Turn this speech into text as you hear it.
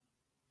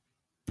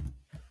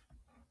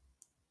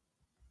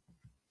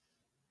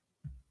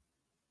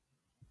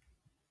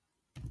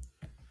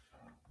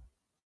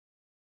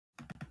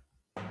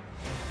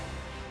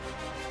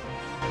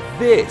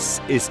This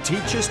is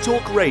Teachers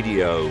Talk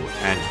Radio,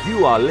 and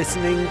you are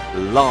listening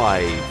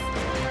live.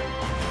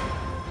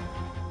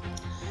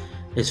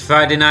 It's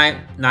Friday night,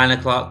 9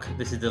 o'clock.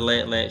 This is the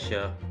Late Late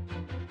Show.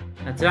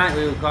 And tonight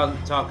we were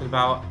talking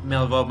about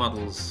male role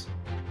models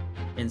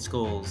in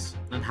schools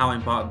and how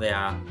important they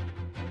are.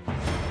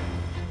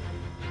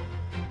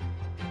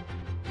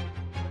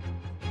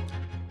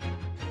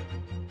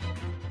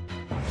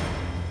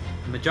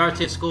 The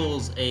majority of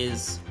schools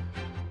is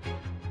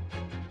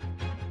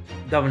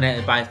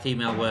dominated by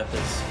female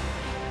workers.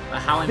 But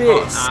how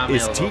important This are male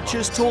is role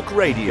Teachers models? Talk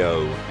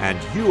Radio,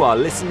 and you are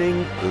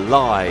listening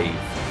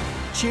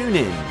live. Tune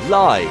in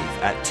live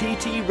at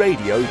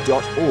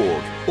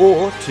ttradio.org,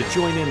 or to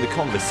join in the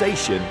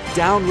conversation,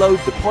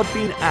 download the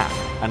Podbean app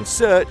and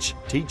search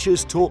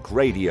Teachers Talk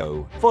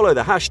Radio. Follow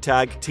the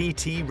hashtag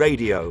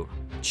TTRadio.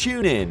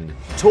 Tune in,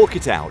 talk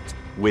it out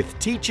with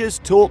Teachers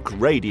Talk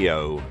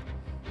Radio.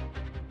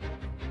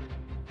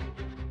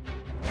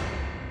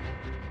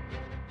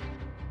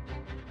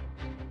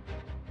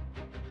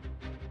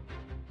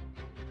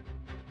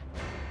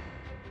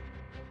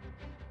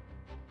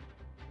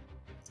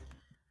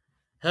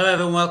 Hello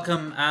everyone,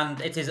 welcome, and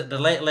it is the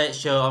Late Late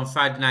Show on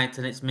Friday night,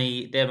 and it's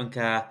me, Damon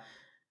Carr.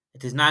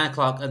 It is 9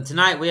 o'clock, and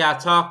tonight we are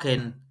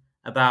talking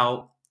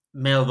about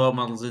male role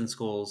models in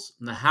schools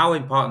and how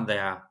important they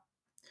are.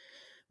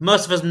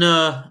 Most of us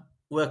know,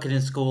 working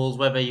in schools,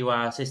 whether you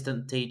are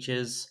assistant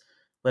teachers,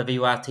 whether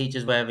you are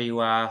teachers, whether you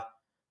are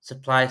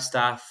supply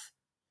staff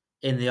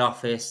in the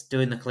office,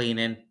 doing the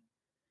cleaning,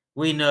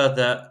 we know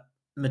that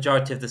the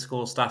majority of the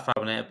school staff are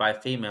dominated by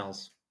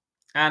females.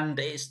 And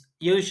it's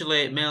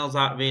usually males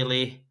aren't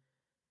really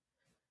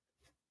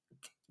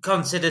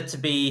considered to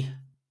be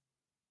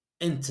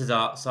into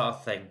that sort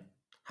of thing.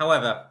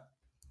 However,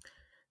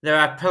 there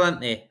are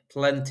plenty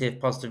of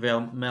positive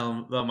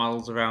male role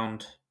models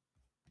around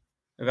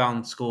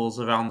schools,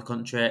 around the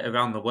country,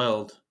 around the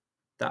world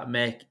that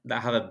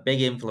have a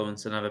big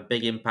influence and have a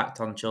big impact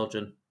on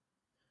children.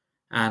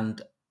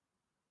 And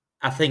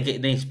I think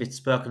it needs to be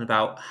spoken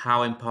about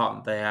how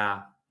important they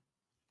are.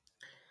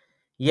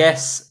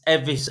 Yes,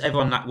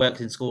 everyone that works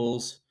in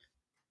schools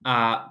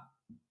are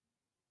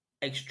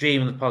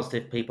extremely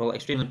positive people,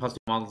 extremely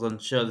positive models,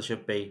 and sure they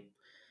should be.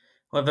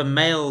 However,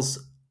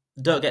 males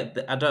don't get.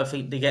 I don't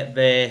think they get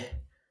the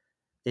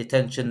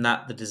attention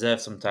that they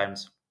deserve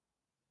sometimes.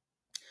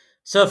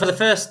 So for the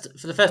first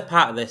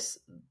part of this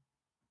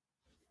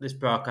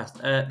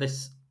broadcast,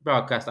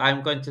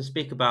 I'm going to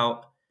speak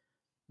about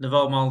the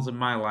role models in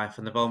my life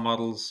and the male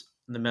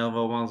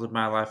role models in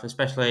my life,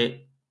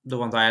 especially the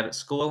ones I had at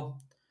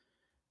school,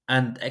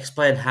 and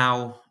explain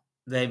how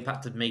they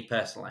impacted me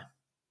personally.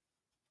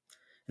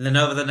 And then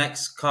over the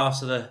next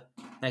course of the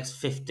next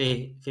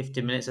 50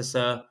 minutes or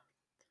so,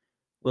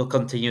 we'll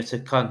continue to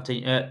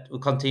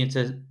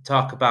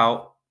talk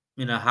about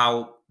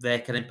how they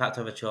can impact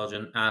other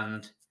children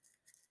and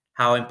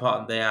how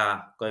important they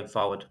are going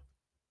forward.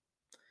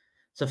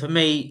 So for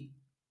me,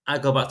 I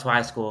go back to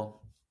high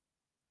school.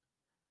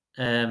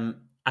 I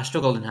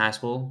struggled in high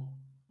school.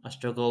 I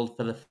struggled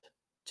for the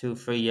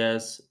 2-3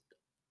 years.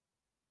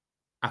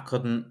 I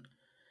couldn't.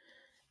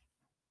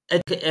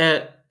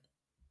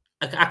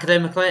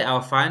 Academically, I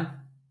was fine,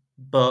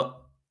 but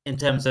in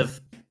terms of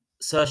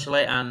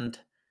socially and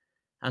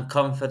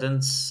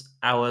confidence,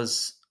 I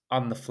was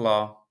on the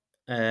floor.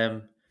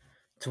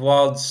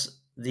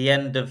 Towards the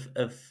end of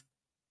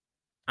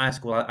high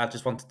school, I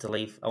just wanted to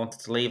leave. I wanted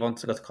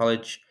to go to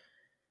college.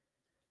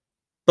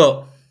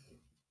 But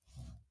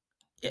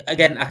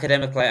again,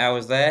 academically, I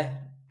was there.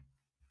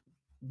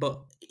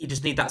 But you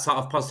just need that sort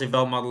of positive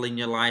role model in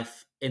your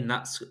life in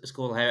that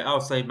school area.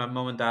 Obviously, my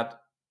mum and dad,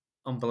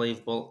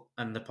 unbelievable,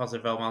 and the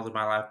positive role models in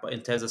my life. But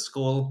in terms of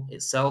school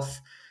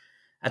itself,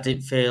 I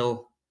didn't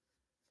feel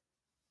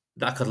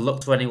that I could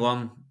look to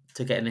anyone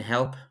to get any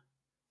help.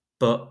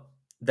 But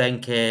then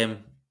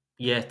came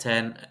year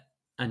 10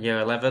 and year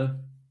 11,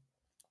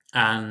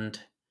 and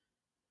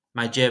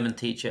my German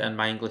teacher and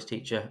my English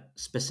teacher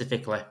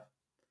specifically,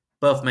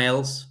 both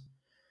males.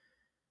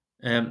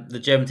 The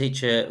German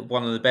teacher,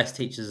 one of the best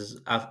teachers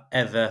I've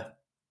ever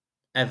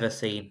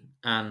seen,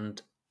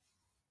 and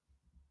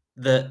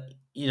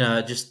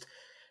just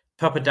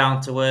proper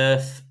down to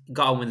earth,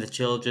 got on with the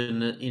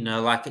children,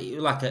 like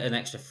an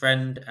extra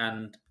friend,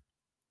 and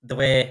the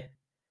way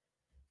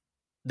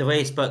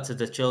he spoke to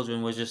the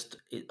children was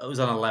it was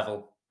on a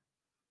level.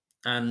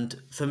 And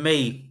for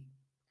me,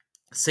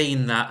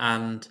 seeing that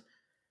and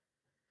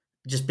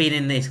just being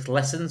in these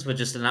lessons were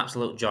just an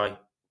absolute joy.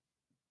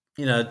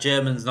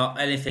 German's not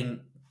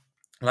anything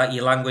like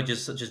your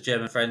languages such as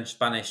German, French,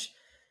 Spanish.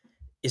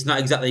 It's not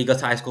exactly you go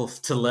to high school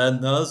to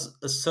learn those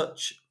as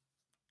such.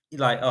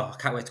 You're like, oh,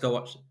 can't wait to go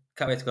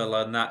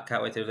learn that,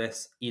 can't wait to do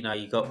this. You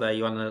go up there,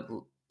 you want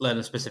to learn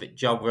a specific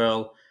job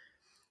role.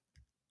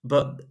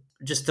 But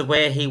just the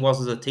way he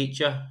was as a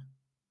teacher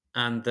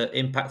and the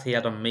impact he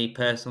had on me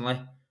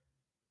personally,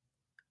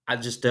 I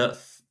just don't,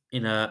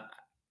 it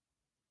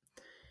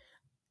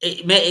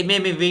made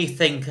me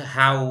rethink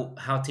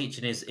how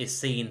teaching is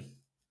seen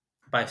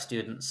by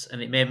students,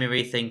 and it made me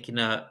rethink,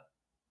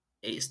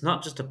 it's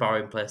not just a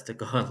boring place to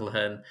go and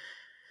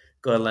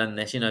learn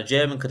this.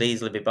 German could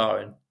easily be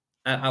boring.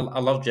 I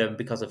love German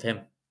because of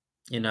him.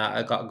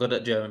 I got good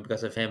at German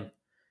because of him.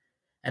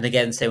 And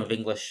again, same with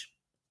English.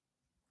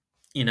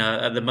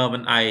 At the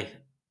moment,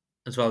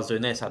 as well as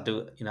doing this,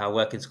 I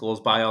work in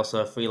schools, but I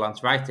also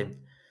freelance writing,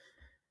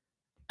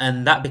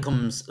 and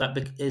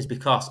is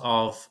because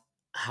of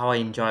how I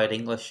enjoyed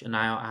English and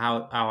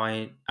how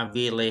I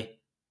really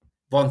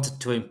wanted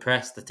to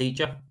impress the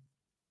teacher.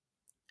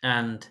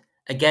 And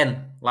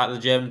again, like the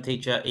German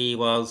teacher, he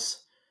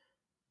was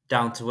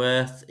down to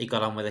earth. He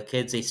got on with the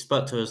kids. He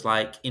spoke to us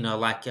like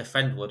like a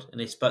friend would, and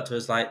he spoke to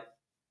us like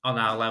on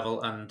our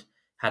level and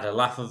had a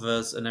laugh with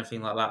us and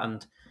everything like that.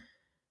 And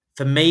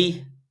for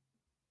me,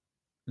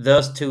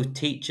 those two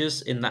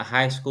teachers in that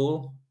high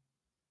school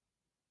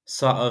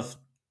sort of,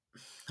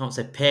 I won't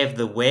say paved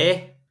the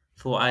way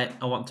for what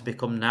I want to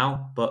become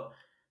now, but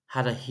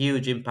had a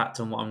huge impact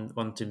on what I'm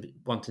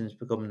wanting to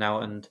become now,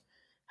 and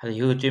had a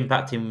huge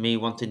impact in me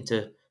wanting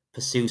to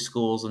pursue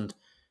schools and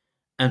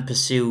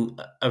pursue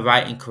a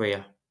writing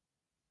career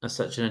as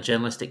such, and a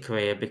journalistic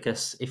career.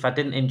 Because if I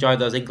didn't enjoy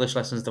those English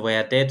lessons the way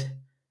I did,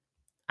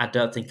 I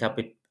don't think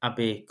I'd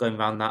be going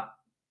around that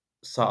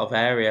sort of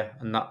area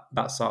and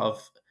that sort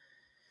of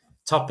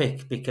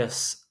topic,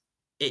 because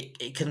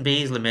it can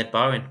be easily made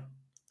boring.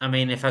 I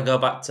mean, if I go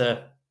back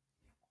to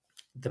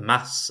the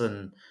maths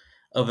and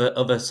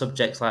other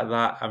subjects like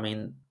that, I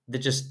mean, they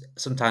just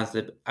sometimes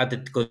I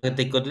did good in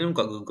them,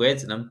 got good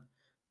grades in them,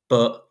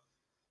 but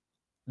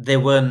they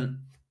weren't.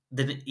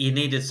 You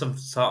needed some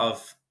sort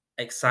of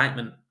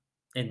excitement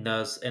in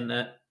those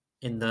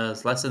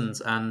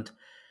lessons, and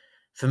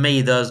for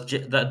me,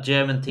 that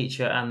German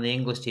teacher and the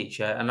English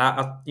teacher, and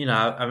I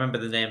remember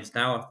the names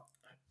now,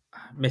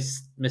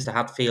 Mr.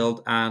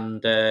 Hadfield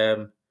and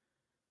I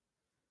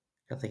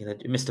think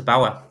Mr.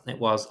 Bauer it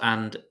was,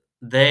 and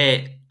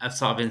they have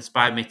sort of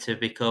inspired me to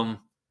become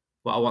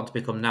what I want to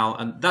become now,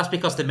 and that's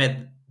because they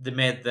made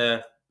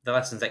the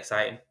lessons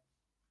exciting.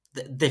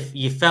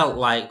 You felt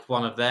like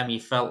one of them. You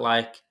felt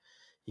like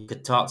you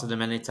could talk to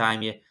them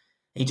anytime. You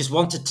just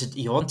wanted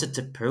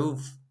to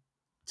prove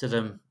to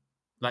them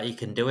that you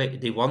can do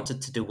it. They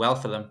wanted to do well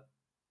for them,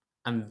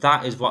 and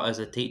that is what as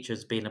a teacher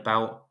has been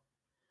about.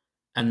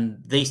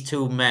 And these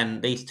two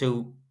men, these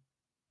two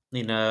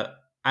you know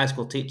high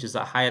school teachers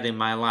that I hired in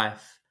my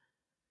life,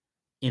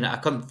 I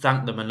couldn't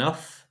thank them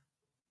enough.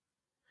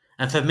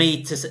 And for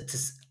me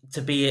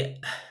to be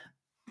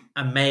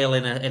a male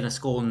in a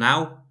school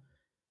now,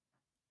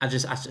 I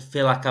just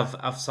feel like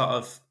I've sort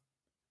of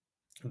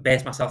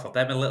based myself off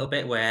them a little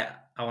bit. Where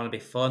I want to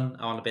be fun,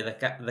 I want to be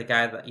the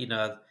guy that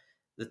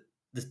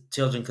the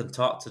children can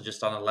talk to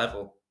just on a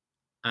level.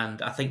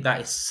 And I think that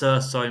is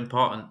so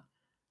important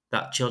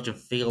that children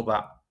feel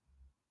that,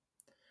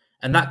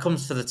 and that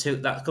comes for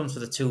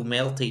the two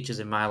male teachers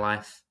in my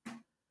life.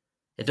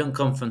 It doesn't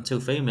come from two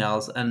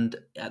females, and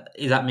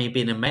is that me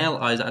being a male,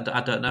 or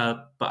I don't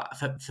know. But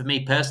for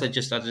me personally,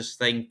 I just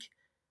think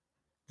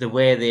the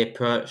way they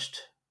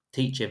approached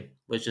teaching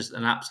was just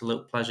an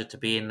absolute pleasure to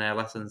be in their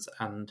lessons,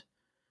 and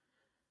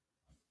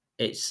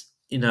it's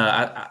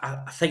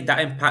I think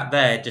that impact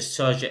there just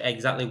shows you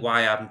exactly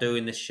why I'm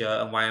doing this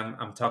show and why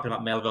I'm talking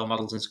about male role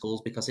models in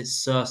schools, because it's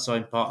so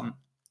important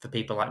for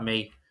people like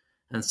me,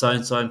 and so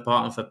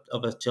important for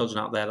other children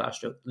out there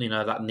that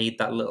that need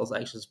that little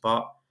extra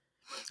support.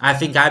 I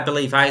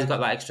believe I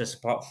got that extra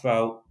support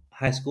throughout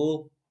high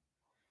school,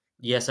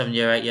 year 7,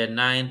 year 8, year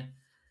 9.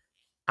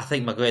 I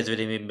think my grades would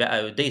have been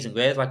better, decent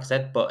grades, like I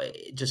said, but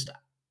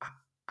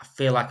I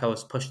feel like I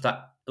was pushed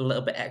that a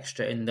little bit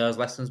extra in those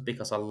lessons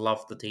because I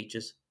loved the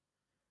teachers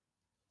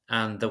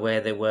and the way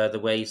they were, the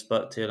way you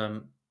spoke to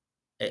them.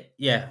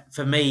 Yeah,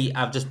 for me,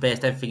 I've just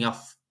based everything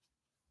off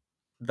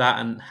that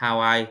and how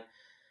I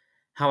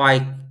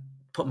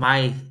put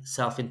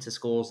myself into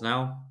schools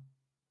now.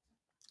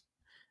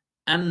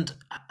 And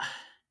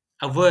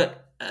I've worked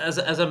as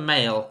a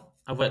male.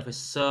 I've worked with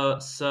so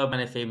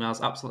many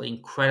females, absolutely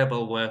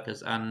incredible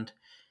workers, and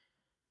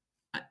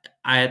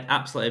I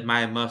absolutely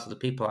admire most of the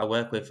people I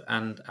work with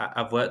and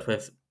I've worked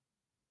with.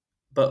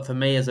 But for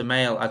me as a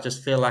male, I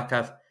just feel like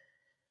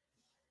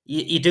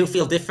you do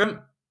feel different,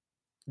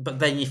 but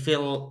then you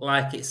feel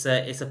like it's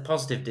a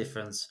positive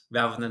difference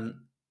rather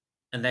than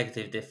a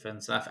negative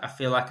difference. I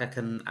feel like I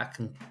can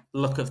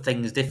look at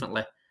things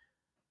differently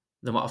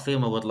than what a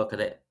female would look at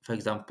it. For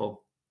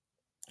example,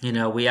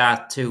 we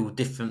are two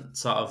different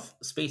sort of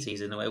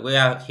species in a way. We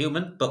are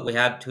human, but we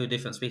are two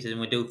different species,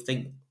 and we do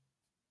think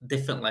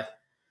differently.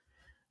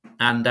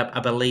 And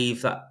I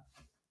believe that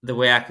the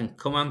way I can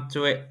come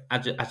onto it, I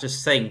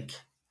just think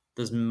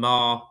there's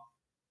more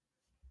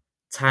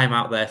time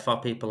out there for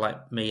people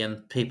like me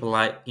and people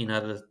like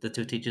the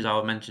two teachers I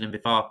was mentioning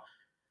before,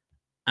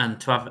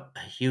 and to have a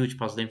huge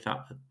positive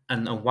impact.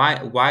 And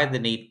why they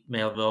need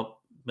male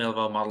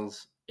role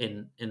models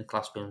in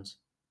classrooms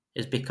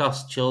is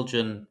because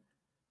children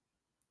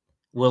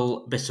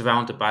will be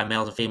surrounded by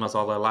males and females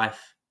all their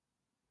life.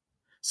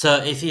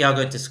 So if you are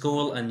going to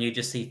school and you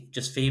just see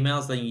just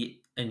females, then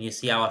you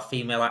see how a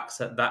female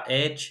acts at that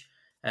age,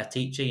 a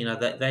teacher.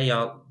 That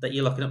that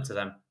you're looking up to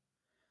them.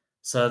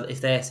 So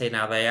if they say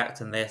how they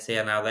act and they say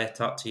how they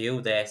talk to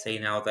you, they say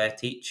how they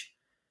teach.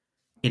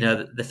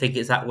 They think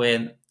it's that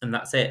way, and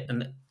that's it.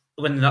 And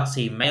when they're not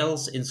seeing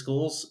males in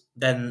schools,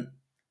 then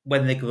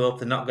when they grow up,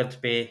 they're not going to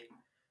be.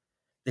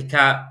 They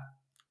can't.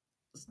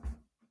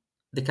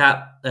 They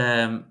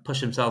can't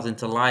push themselves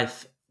into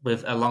life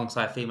with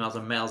alongside females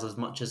and males as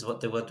much as what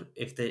they would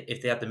if they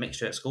had the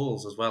mixture at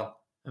schools as well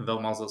and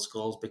role models at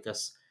schools,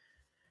 because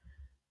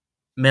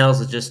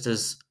males are just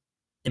as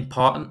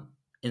important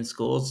in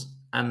schools.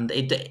 And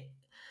it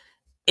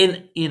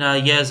in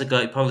years ago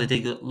it probably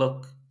did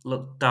look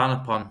down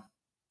upon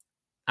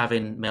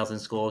having males in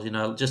schools.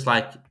 Just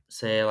like,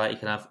 say, like you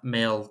can have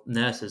male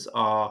nurses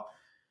or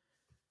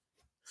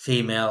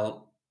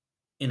female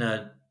you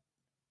know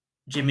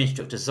gym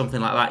instructors, something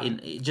like that.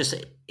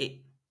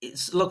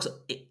 It looks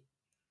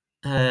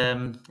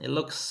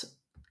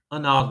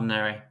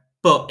unordinary,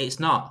 but it's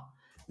not.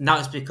 Now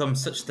it's become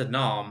such the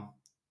norm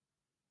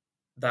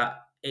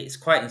that it's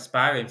quite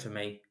inspiring for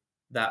me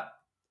that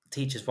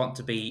teachers want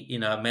to be,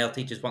 male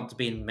teachers want to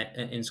be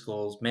in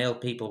schools, male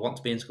people want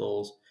to be in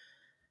schools,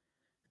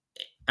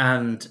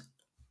 and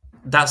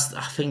I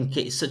think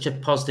it's such a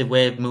positive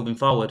way of moving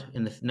forward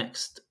in the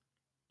next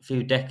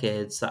few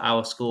decades, that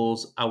our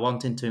schools are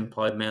wanting to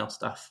employ male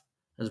staff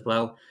as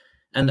well.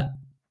 And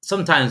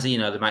sometimes, they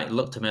might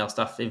look to male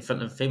staff in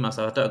front of female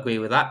staff. I don't agree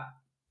with that,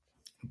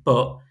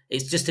 but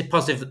it's just a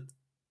positive.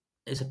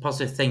 It's a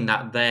positive thing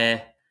that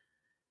they're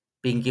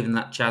being given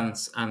that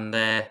chance, and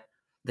they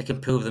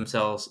can prove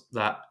themselves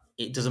that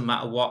it doesn't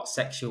matter what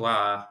sex you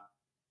are.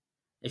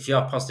 If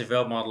you're a positive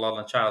role model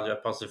on a child, you're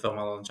a positive role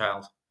model on a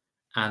child.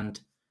 And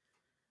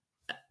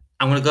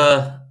I'm going to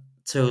go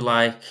to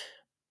like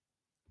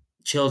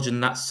children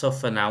that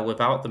suffer now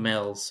without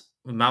male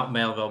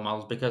role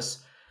models,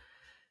 because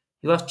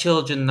you have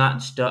children that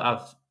just don't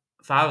have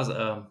fathers at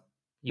home.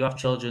 You have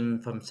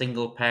children from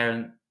single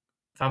parent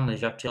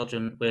families. You have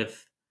children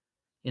with,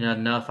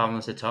 no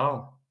families at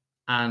all.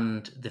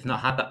 And they've not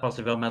had that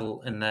positive role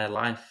model in their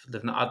life.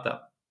 They've not had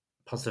that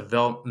positive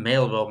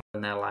male role model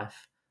in their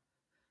life.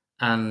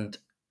 And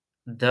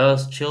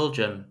those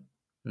children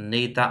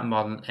need that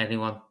more than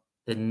anyone.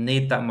 They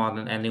need that more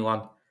than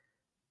anyone.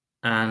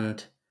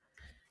 And,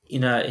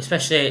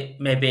 especially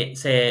maybe,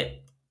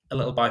 say, a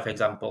little boy, for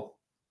example.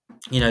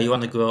 You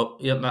want to grow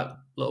up, you want that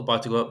little boy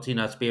to grow up to,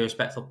 to be a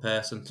respectful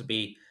person, to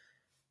be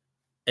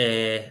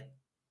a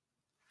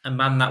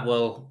man that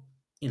will,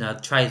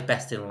 try his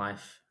best in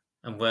life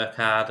and work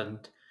hard,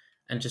 and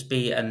just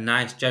be a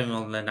nice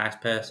general and a nice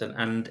person.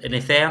 And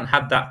if they haven't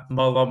had that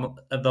role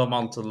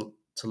model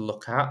to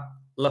look at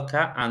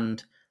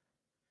and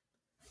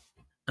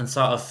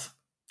sort of,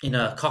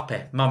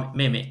 copy,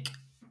 mimic,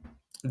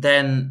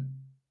 then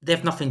they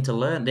have nothing to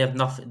learn. They have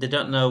nothing. They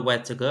don't know where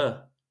to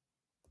go.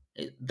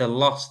 They're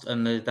lost,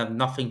 and they have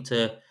nothing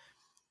to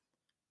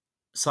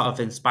sort of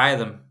inspire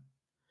them.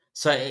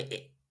 So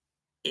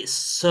it's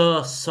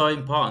so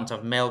important to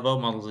have male role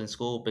models in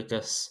school,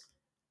 because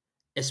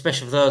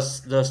especially for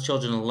those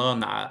children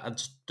alone that I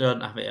just don't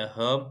have it at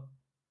home,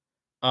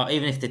 or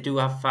even if they do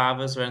have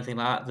fathers or anything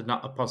like that, they're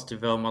not a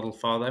positive role model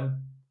for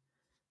them.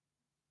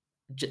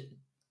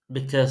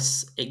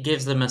 Because it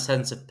gives them a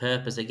sense of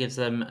purpose. It gives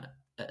them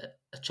a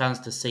chance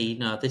to see,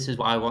 this is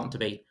what I want to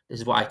be. This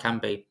is what I can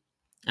be.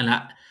 And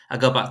I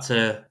go back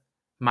to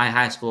my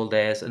high school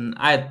days, and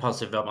I had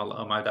positive role model.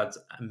 Oh, my dad's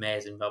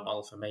amazing role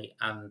model for me.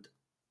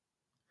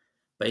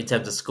 But in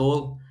terms of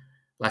school,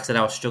 like I said,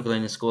 I was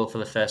struggling in school for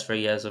the first 3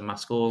 years of my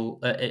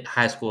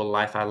high school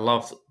life. I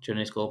loved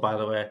junior school, by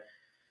the way.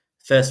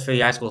 First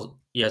 3 high school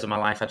years of my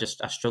life,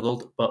 I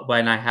struggled. But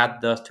when I had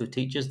those two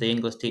teachers, the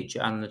English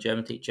teacher and the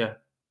German teacher,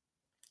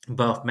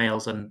 both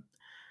males, and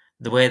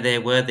the way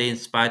they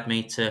inspired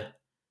me to,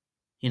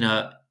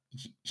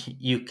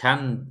 you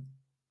can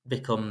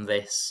become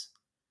this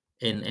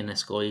in a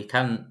school.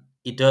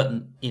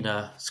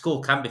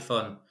 School can be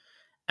fun,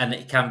 and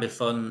it can be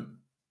fun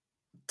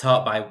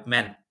taught by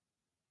men.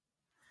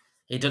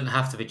 It doesn't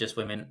have to be just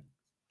women.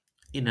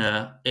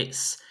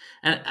 It's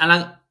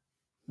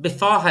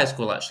before high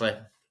school, actually.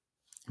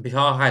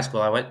 Before high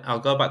school, I'll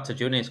go back to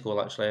junior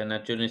school, actually, and the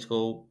junior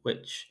school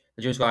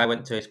I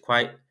went to is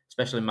quite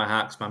special in my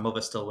heart, because my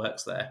mother still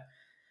works there.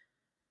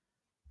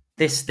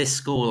 This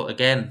school,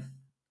 again,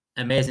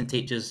 amazing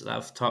teachers that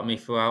have taught me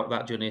throughout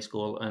that junior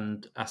school,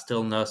 and I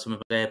still know some of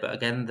them there. But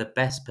again, the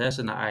best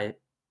person that I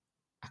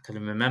can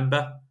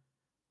remember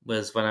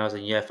was when I was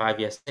in year 5,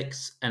 year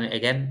 6, and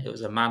it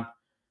was a man,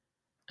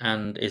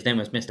 and his name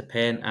was Mr.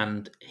 Payne,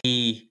 and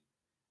he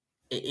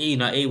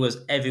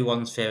was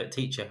everyone's favorite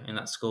teacher in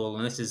that school.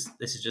 And this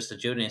is just a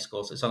junior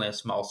school, so it's only a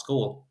small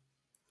school.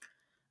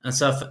 And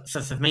so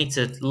for me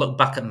to look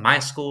back at my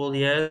school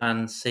year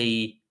and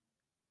see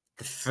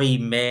the three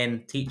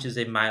main teachers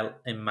in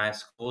my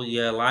school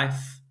year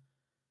life,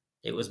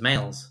 it was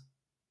males.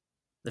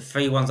 The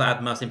three ones that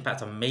had most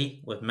impact on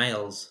me were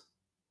males.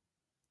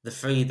 The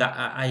three that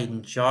I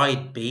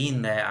enjoyed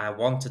being there, I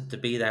wanted to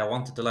be there, I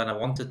wanted to learn, I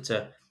wanted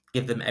to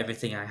give them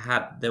everything I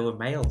had, they were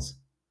males.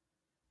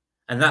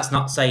 And that's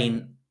not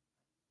saying,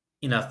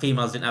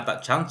 females didn't have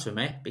that chance with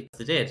me, because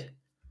they did.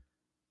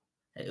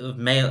 It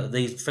was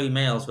these three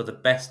males were the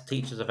best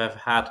teachers I've ever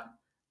had,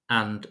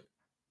 and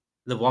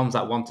the ones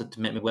that wanted to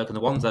make me work, and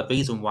the ones that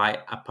reason why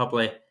I've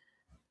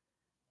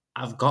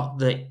got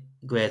the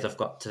grades I've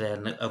got today,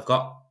 and I've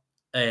got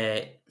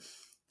a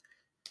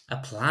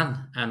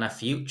plan and a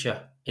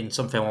future in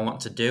something I want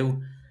to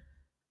do.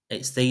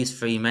 It's these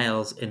three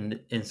males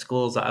in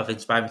schools that have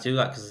inspired me to do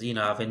that, because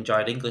I've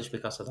enjoyed English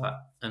because of that,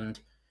 and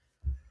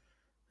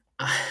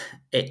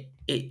they're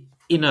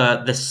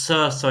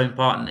so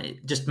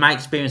important. Just my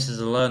experiences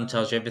alone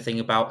tells you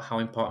everything about how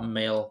important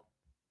male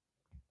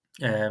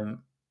role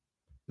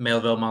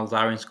models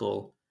are in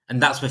school, and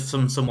that's with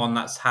someone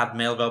that's had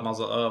male role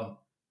models at home.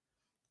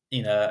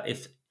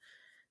 If to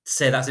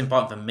say that's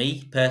important for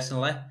me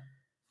personally,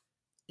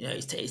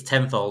 it's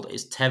tenfold.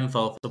 It's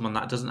tenfold for someone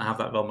that doesn't have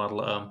that role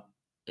model at home.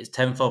 It's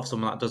tenfold for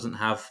someone that doesn't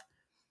have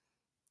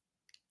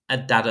a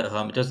dad at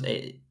home.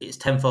 It's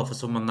tenfold for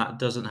someone that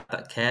doesn't have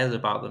that cares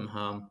about them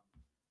home,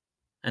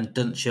 and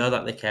doesn't show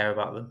that they care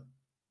about them.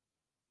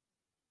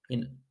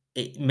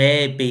 It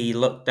may be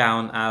looked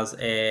down as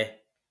a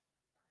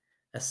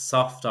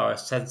soft or a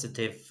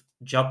sensitive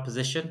job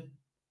position.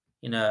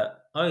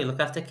 Oh, you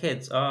look after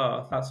kids.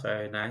 Oh, that's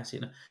very nice.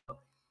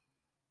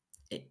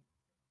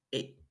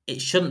 It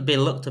shouldn't be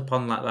looked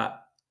upon like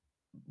that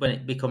when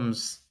it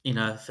becomes,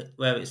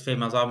 whether it's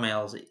females or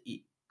males.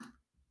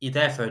 You're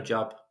there for a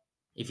job.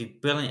 If you're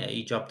brilliant at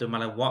your job, no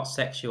matter what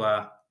sex you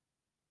are.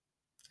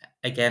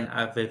 Again,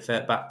 I've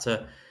referred back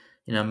to,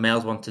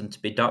 males wanting to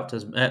be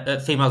doctors,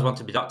 females wanting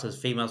to be doctors,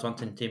 females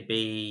wanting to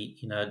be,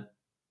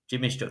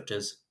 gym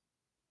instructors.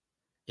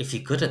 If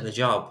you're good at the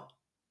job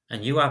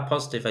and you are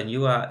positive and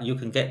you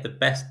can get the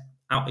best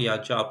out of your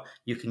job,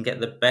 you can get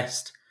the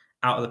best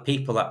out of the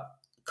people that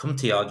come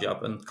to your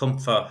job and come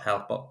for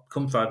help or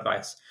come for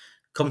advice,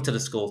 come to the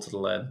school to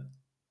learn,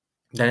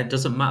 then it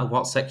doesn't matter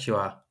what sex you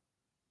are.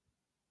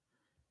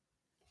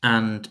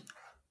 And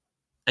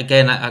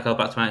again, I go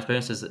back to my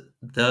experiences.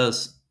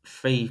 Those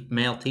three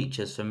male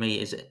teachers for me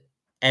is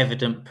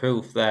evident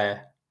proof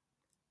there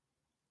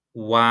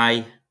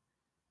why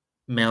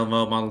male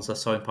role models are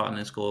so important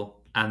in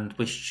school, and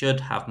we should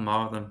have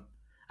more of them.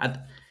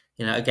 And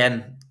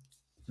again,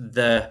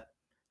 the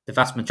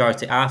vast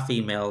majority are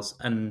females,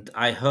 and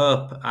I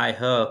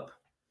hope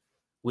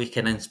we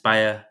can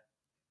inspire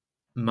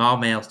more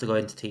males to go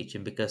into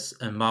teaching,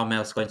 and more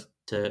males going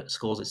to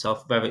schools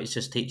itself, whether it's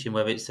just teaching,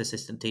 whether it's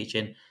assistant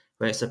teaching,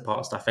 whether it's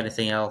support staff,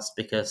 anything else,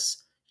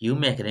 because you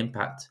make an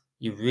impact.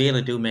 You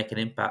really do make an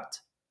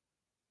impact.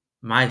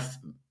 My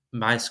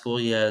school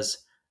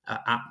years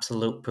are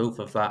absolute proof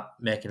of that,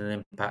 making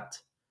an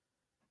impact.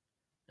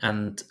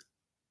 And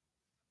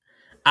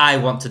I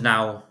want to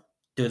now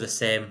do the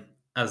same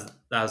as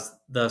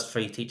those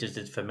three teachers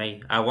did for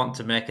me. I want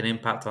to make an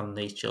impact on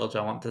these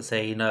children. I want to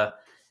say, I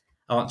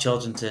want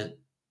children to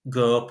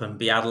grow up and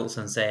be adults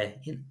and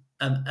say,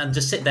 and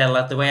just sit there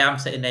like the way I'm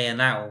sitting there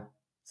now,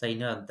 say,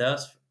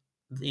 those,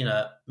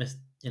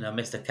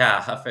 Mr.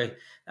 Carr.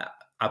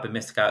 I've been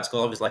Mr. Carr at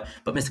school, obviously,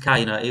 but Mr.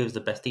 Carr, he was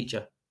the best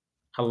teacher.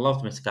 I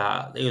loved Mr.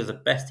 Carr. He was the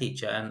best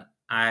teacher, and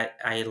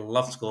I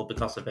loved school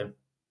because of him.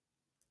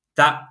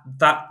 That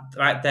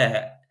right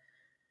there,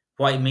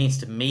 what it means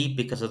to me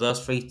because of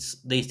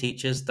these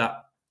teachers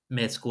that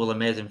made school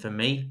amazing for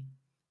me,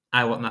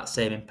 I want that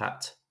same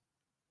impact.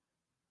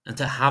 And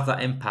to have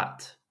that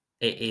impact,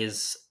 it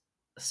is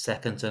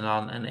second to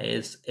none, and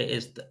it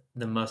is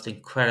the most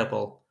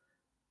incredible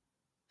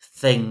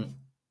thing.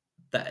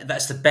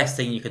 That's the best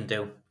thing you can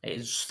do.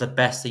 It's the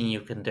best thing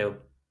you can do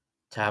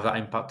to have that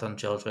impact on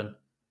children.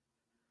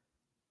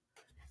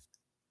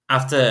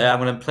 After, I'm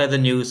going to play the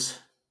news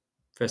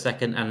for a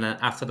second, and then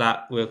after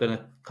that, we're going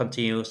to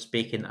continue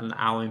speaking on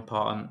how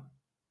important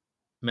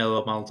male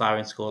role models are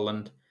in school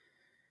and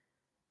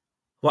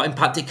what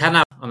impact it can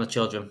have on the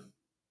children.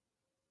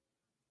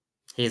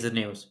 Here's the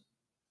news.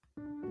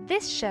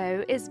 This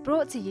show is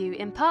brought to you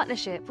in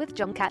partnership with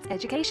John Catt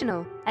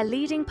Educational, a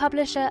leading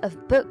publisher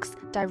of books,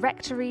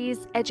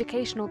 directories,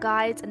 educational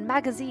guides and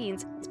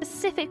magazines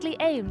specifically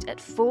aimed at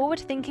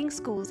forward-thinking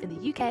schools in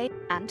the UK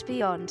and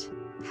beyond.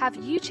 Have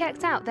you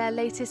checked out their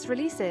latest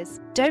releases?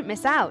 Don't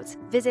miss out!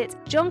 Visit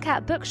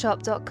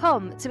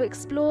johncattbookshop.com to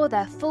explore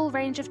their full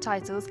range of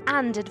titles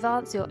and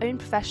advance your own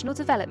professional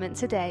development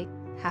today.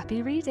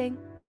 Happy reading!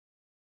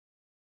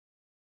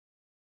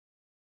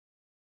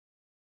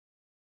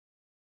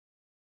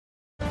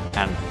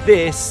 And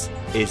this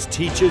is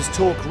Teachers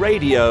Talk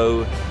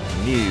Radio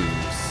News.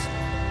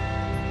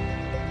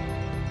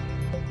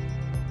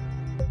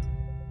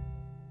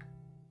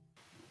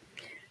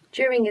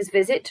 During his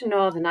visit to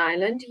Northern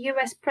Ireland,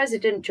 US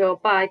President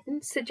Joe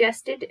Biden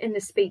suggested in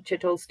a speech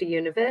at Ulster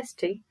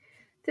University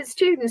that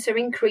students are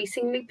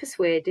increasingly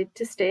persuaded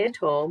to stay at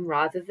home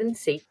rather than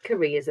seek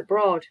careers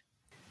abroad.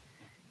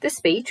 The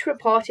speech,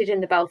 reported in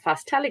the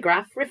Belfast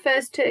Telegraph,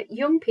 refers to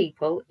young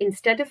people,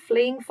 instead of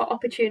fleeing for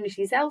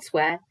opportunities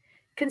elsewhere,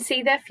 can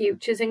see their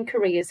futures and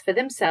careers for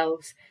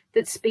themselves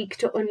that speak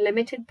to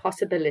unlimited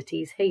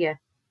possibilities here.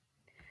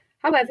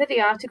 However,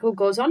 the article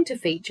goes on to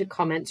feature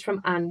comments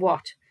from Anne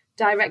Watt,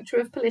 Director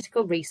of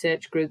Political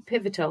Research Group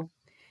Pivotal,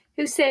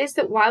 who says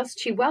that whilst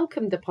she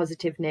welcomed the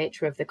positive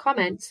nature of the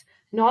comments,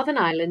 Northern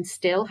Ireland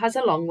still has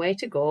a long way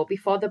to go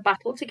before the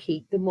battle to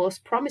keep the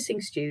most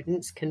promising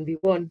students can be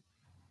won.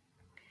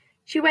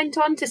 She went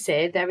on to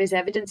say there is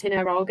evidence in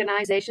her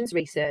organisation's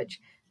research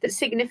that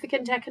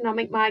significant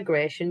economic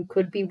migration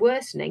could be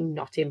worsening,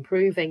 not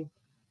improving.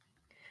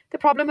 The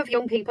problem of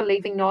young people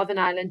leaving Northern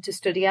Ireland to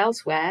study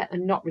elsewhere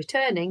and not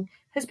returning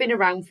has been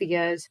around for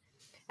years,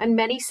 and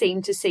many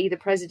seem to see the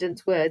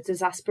President's words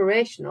as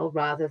aspirational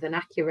rather than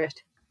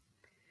accurate.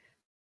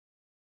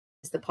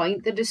 The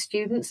point that as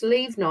students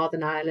leave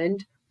Northern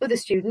Ireland, other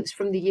students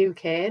from the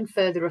UK and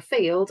further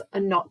afield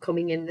are not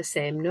coming in the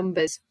same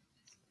numbers.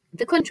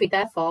 The country,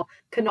 therefore,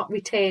 cannot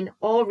retain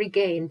or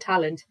regain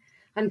talent,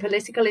 and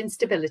political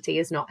instability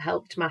has not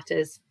helped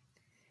matters.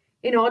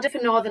 In order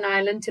for Northern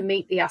Ireland to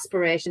meet the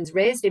aspirations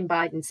raised in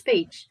Biden's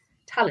speech,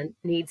 talent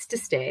needs to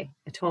stay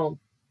at home.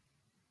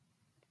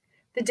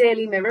 The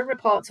Daily Mirror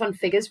reports on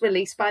figures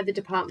released by the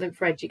Department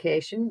for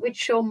Education, which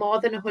show more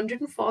than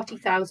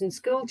 140,000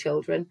 school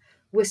children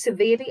were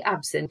severely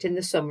absent in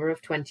the summer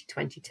of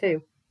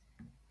 2022.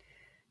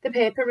 The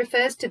paper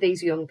refers to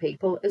these young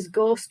people as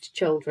ghost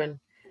children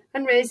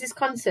and raises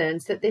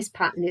concerns that this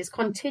pattern is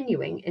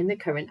continuing in the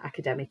current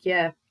academic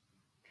year.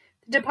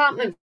 The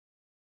department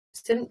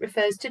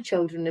refers to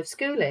children of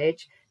school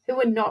age who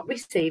are not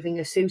receiving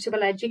a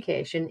suitable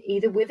education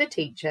either with a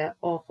teacher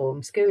or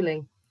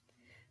homeschooling.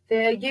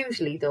 They are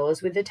usually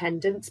those with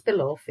attendance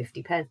below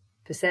 50%.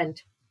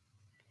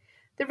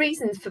 The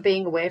reasons for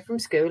being away from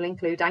school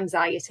include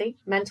anxiety,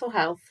 mental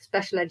health,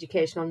 special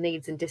educational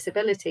needs and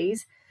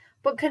disabilities,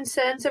 but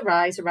concerns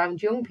arise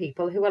around young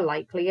people who are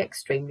likely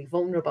extremely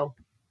vulnerable.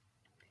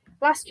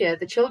 Last year,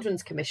 the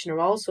Children's Commissioner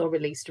also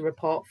released a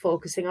report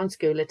focusing on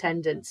school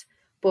attendance,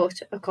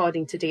 but,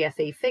 according to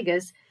DfE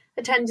figures,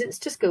 attendance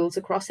to schools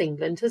across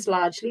England has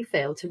largely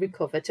failed to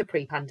recover to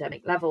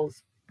pre-pandemic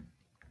levels.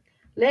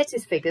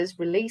 Latest figures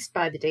released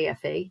by the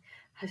DfE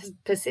has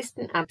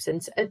persistent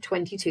absence at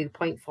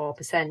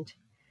 22.4%.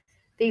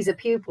 These are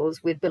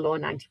pupils with below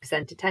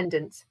 90%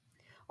 attendance,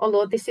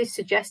 although this is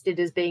suggested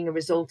as being a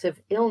result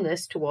of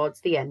illness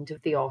towards the end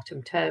of the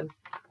autumn term.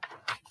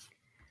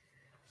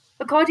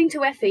 According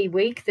to FE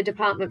Week, the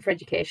Department for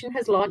Education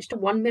has launched a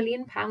 £1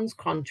 million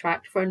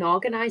contract for an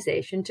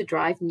organisation to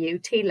drive new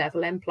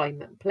T-level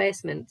employment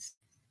placements.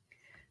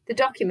 The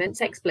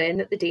documents explain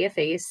that the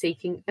DfE is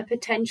seeking a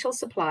potential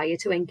supplier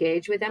to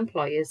engage with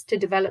employers to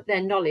develop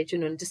their knowledge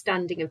and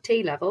understanding of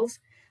T-levels,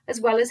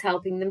 as well as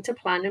helping them to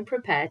plan and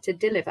prepare to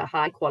deliver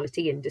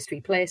high-quality industry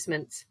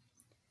placements.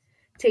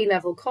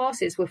 T-level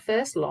courses were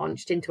first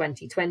launched in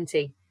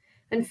 2020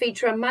 and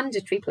feature a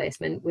mandatory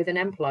placement with an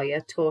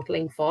employer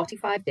totalling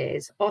 45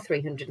 days or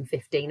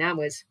 315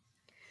 hours.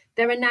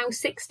 There are now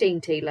 16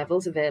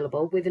 T-levels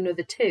available, with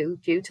another 2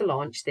 due to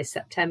launch this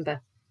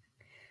September.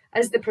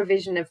 As the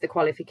provision of the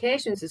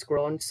qualifications has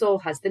grown, so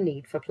has the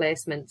need for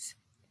placements.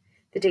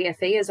 The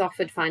DfE has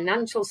offered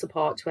financial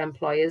support to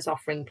employers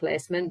offering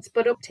placements,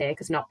 but uptake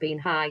has not been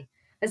high,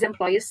 as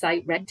employers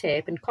cite red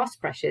tape and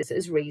cost pressures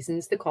as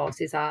reasons the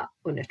courses are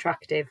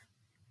unattractive.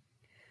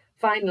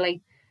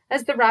 Finally,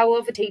 as the row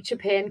over teacher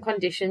pay and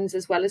conditions,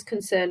 as well as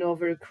concern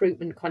over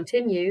recruitment,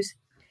 continues,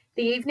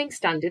 the Evening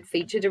Standard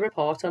featured a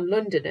report on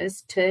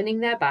Londoners turning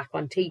their back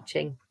on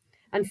teaching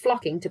and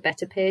flocking to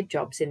better paid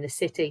jobs in the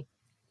city.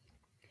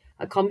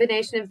 A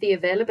combination of the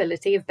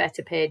availability of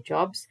better paid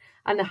jobs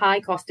and the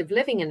high cost of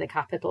living in the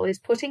capital is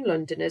putting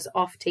Londoners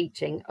off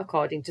teaching,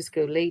 according to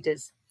school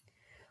leaders.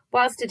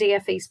 Whilst a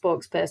DfE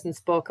spokesperson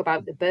spoke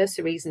about the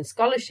bursaries and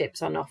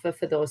scholarships on offer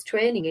for those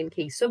training in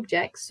key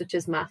subjects such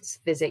as maths,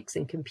 physics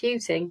and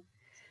computing,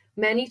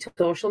 many took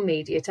social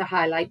media to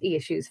highlight the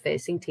issues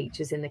facing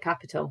teachers in the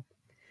capital,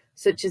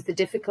 such as the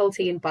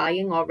difficulty in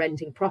buying or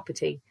renting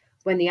property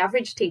when the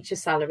average teacher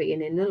salary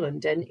in inner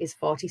London is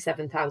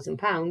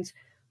 £47,000,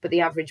 but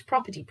the average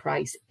property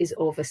price is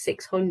over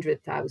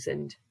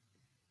 £600,000.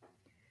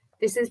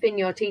 This has been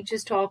your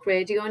Teachers Talk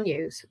Radio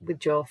News with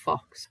Joe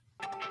Fox.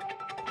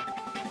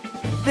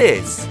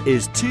 This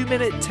is 2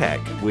 Minute Tech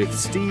with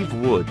Steve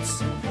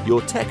Woods,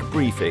 your tech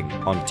briefing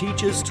on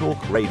Teachers Talk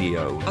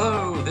Radio.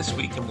 Hello, this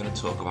week I'm going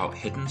to talk about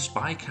hidden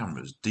spy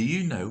cameras. Do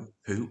you know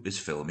who is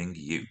filming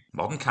you?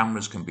 Modern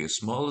cameras can be as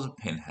small as a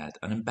pinhead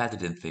and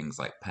embedded in things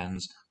like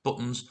pens,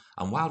 buttons,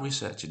 and while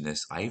researching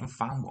this, I even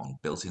found one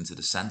built into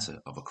the centre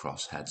of a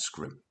crosshead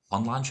screw.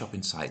 Online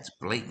shopping sites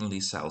blatantly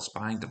sell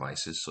spying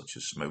devices such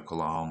as smoke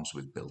alarms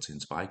with built-in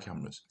spy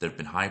cameras. There have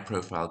been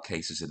high-profile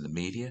cases in the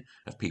media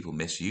of people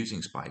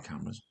misusing spy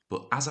cameras,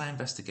 but as I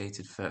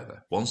investigated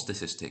further, one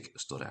statistic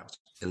stood out.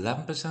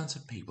 11%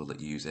 of people that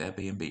use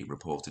Airbnb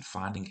reported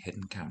finding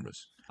hidden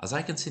cameras. As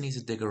I continue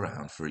to dig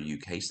around for a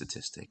UK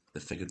statistic, the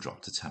figure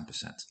dropped to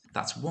 10%.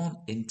 That's 1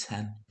 in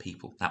 10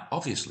 people. Now,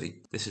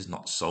 obviously, this is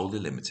not solely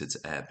limited to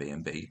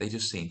Airbnb. They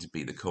just seem to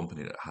be the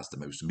company that has the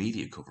most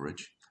media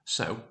coverage.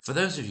 So, for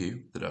those of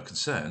you that are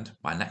concerned,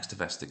 my next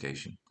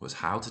investigation was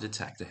how to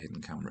detect a hidden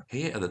camera.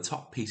 Here are the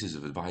top pieces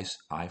of advice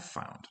I've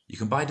found. You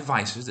can buy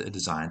devices that are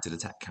designed to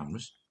detect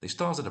cameras. They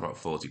start at about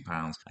 £40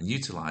 and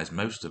utilise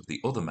most of the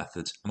other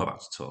methods I'm about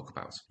to talk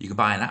about. You can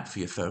buy an app for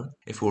your phone.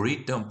 If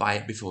worried, don't buy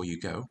it before you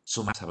go.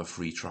 Some apps have a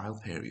free trial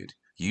period.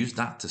 Use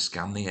that to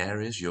scan the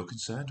areas you're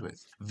concerned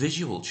with.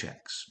 Visual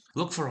checks.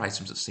 Look for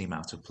items that seem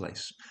out of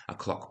place. A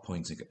clock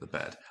pointing at the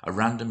bed. A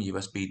random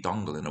USB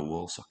dongle in a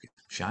wall socket.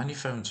 Shine your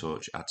phone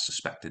torch at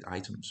suspected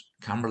items.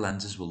 Camera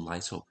lenses will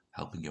light up,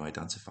 helping you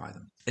identify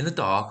them. In the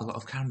dark, a lot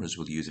of cameras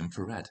will use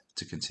infrared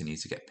to continue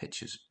to get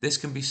pictures. This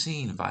can be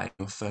seen via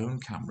your phone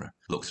camera.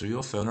 Look through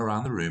your phone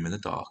around the room in the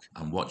dark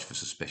and watch for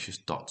suspicious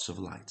dots of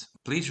light.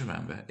 Please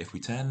remember, if we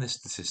turn this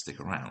statistic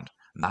around,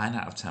 9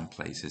 out of 10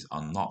 places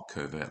are not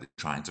covertly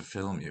trying to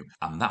film you,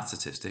 and that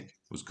statistic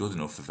was good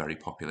enough for very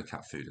popular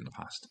cat food in the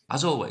past.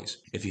 As always,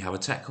 if you have a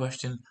tech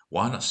question,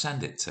 why not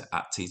send it to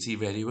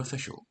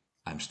 @TTRadioOfficial.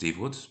 I'm Steve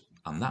Woods,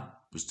 and that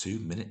was 2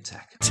 Minute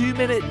Tech. 2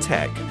 Minute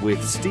Tech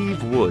with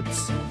Steve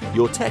Woods,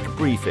 your tech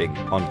briefing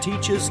on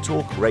Teachers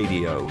Talk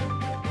Radio.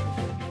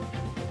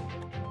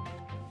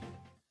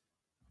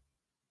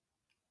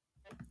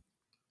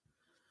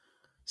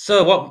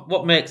 So,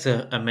 what makes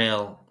a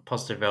male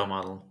positive role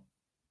model?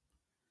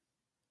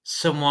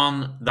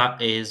 Someone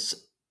that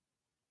is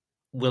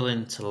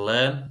willing to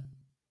learn,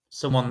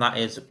 someone that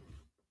is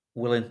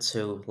willing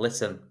to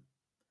listen,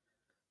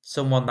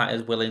 someone that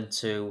is willing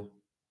to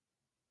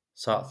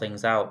sort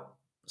things out,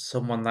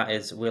 someone that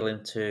is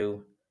willing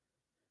to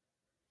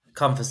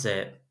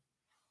conversate.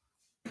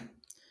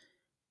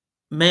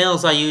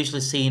 Males are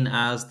usually seen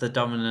as the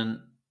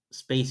dominant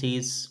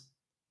species,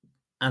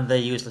 and they're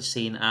usually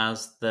seen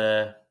as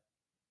the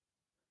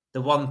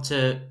one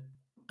to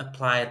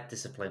apply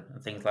discipline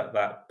and things like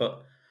that.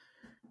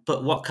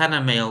 But what can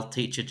a male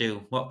teacher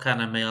do? What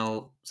can a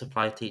male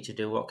supply teacher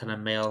do? What can a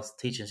male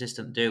teaching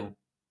assistant do?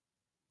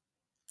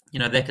 You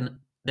know, they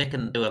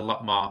can do a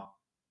lot more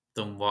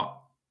than what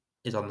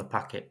is on the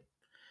packet.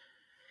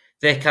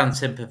 They can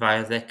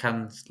sympathise, they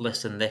can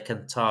listen, they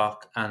can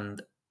talk,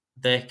 and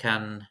they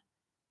can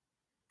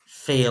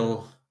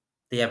feel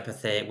the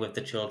empathy with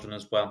the children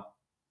as well.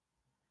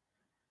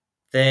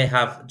 They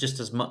have just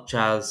as much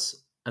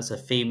as a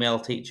female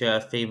teacher,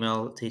 a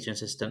female teaching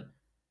assistant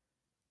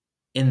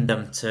in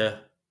them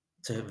to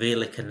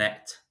really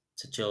connect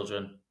to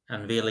children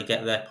and really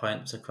get their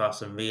points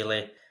across and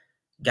really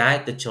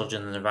guide the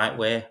children in the right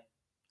way,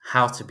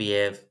 how to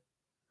behave,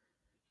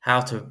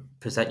 how to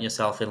present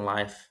yourself in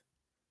life,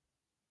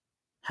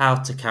 how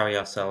to carry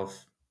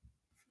yourself.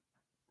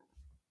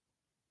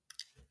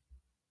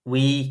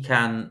 We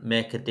can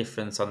make a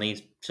difference on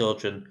these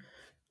children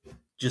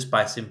just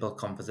by simple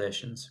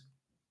conversations,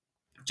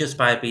 just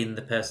by being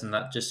the person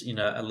that just,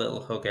 a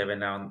little hug every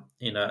now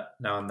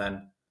and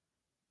then.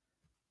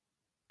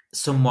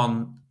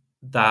 Someone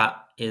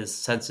that is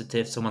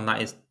sensitive, someone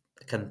that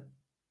can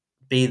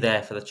be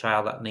there for the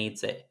child that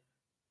needs it.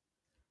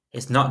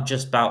 It's not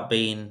just about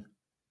being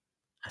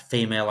a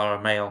female or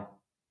a male.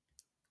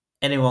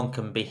 Anyone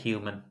can be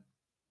human,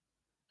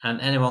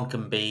 and anyone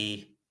can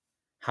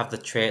have the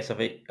traits of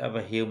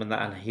a human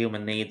that a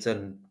human needs,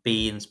 and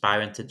be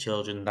inspiring to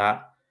children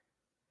that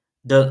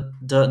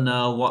don't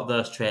know what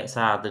those traits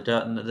are.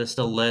 They're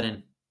still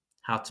learning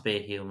how to be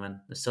a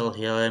human. They're still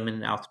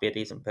learning how to be a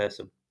decent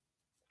person.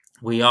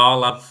 We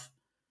all have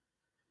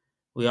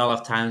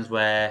times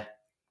where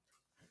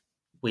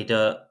we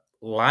don't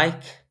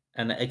like,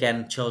 and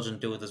again, children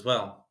do it as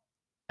well.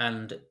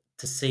 And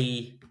to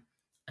see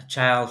a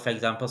child, for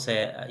example,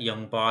 say a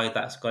young boy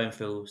that's going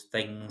through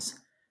things,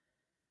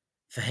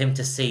 for him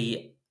to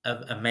see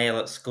a male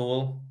at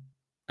school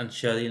and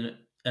show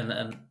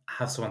and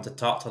have someone to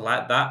talk to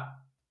like that,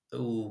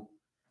 ooh,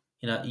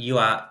 you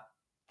are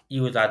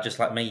just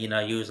like me,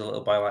 you was a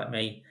little boy like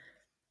me.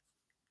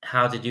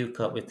 How did you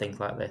cope with things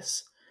like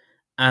this?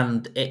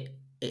 And it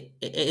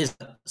is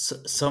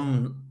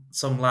some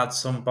lads,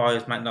 some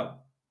boys might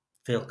not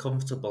feel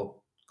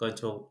comfortable going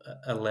to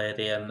a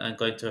lady and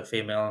going to a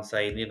female and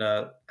saying,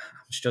 I'm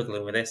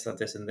struggling with this and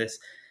this and this.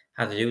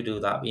 How do you do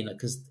that?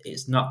 Because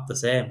it's not the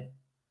same.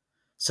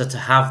 So to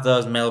have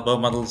those male role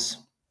models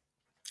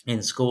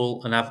in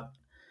school and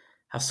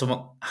have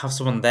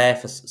someone there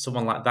for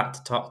someone like that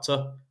to talk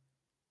to,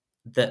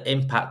 the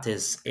impact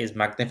is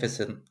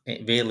magnificent.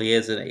 It really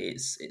is, and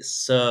it's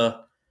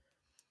so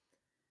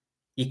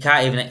you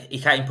can't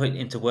even put it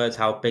into words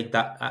how big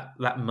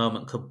that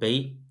moment could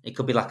be. It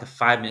could be like a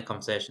 5-minute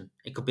conversation.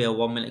 It could be a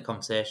 1-minute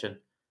conversation,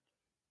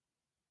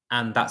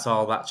 and that's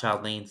all that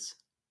child needs.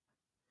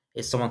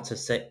 It's someone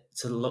to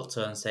look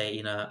to and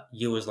say,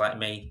 you was like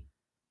me.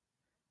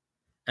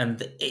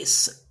 And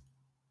it's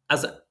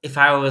as if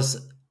I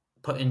was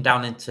putting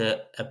down into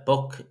a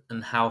book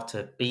and how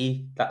to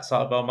be that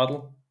sort of role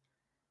model.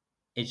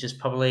 It's just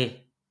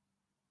probably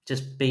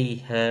just be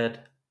heard.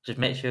 Just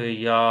make sure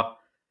you're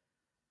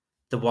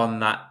the one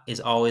that is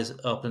always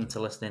open to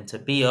listening, to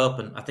be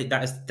open. I think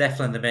that is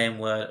definitely the main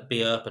word.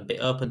 Be open. Be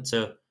open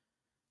to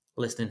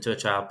listening to a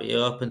child. Be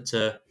open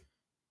to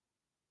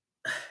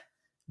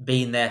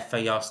being there for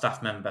your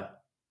staff member.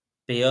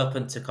 Be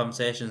open to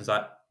conversations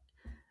that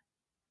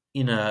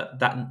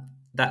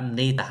that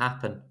need to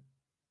happen.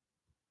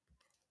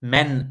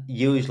 Men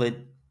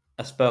usually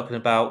are spoken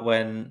about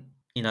when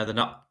they're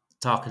not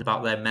talking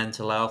about their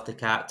mental health. They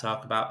can't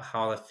talk about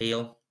how they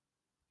feel,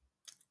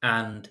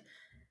 and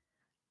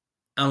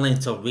only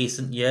until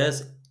recent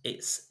years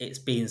it's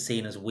been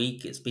seen as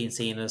weak. It's been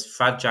seen as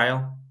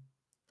fragile,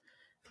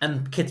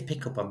 and kids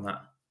pick up on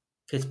that.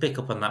 Kids pick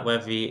up on that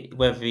whether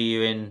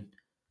you're in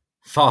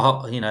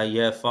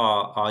year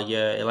 4 or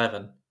year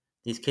 11.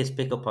 These kids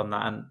pick up on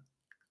that, and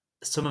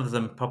some of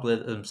them probably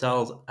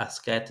themselves are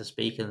scared to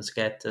speak and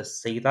scared to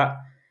see that.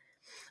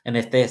 And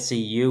if they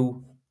see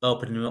you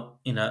opening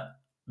up,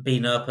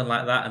 being open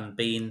like that and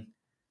being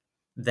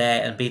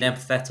there and being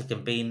empathetic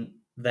and being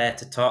there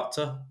to talk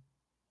to,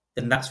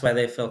 then that's where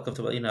they feel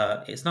comfortable.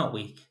 It's not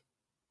weak.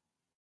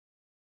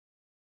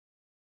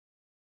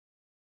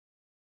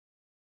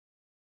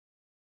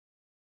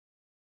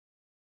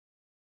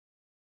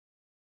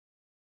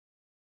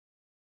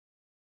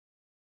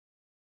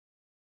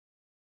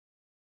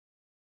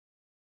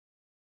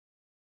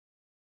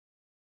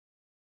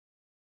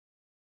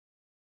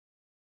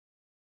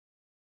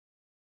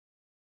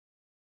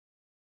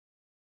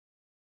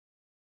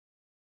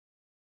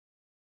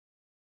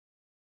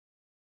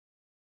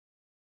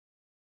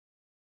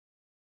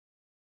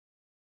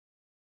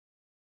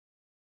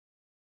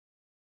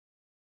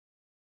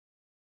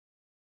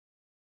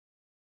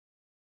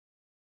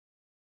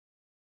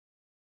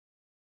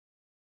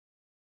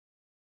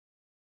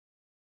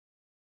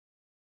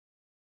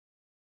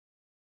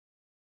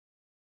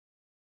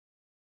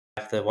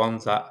 The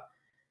ones that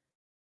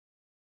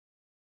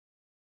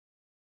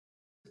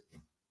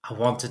I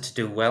wanted to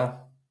do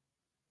well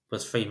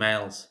was 3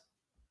 males,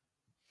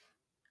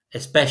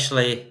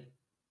 especially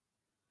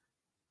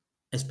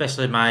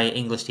my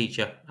English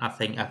teacher. I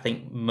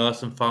think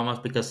most and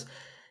foremost because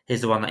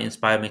he's the one that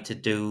inspired me to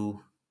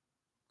do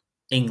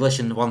English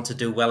and want to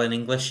do well in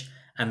English,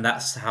 and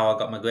that's how I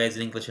got my grades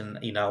in English. And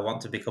I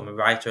want to become a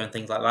writer and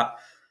things like that.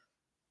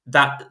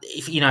 That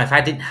if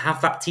I didn't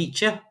have that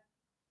teacher,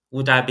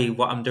 would I be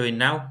what I'm doing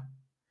now?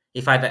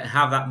 If I didn't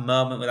have that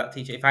moment with that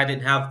teacher, if I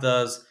didn't have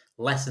those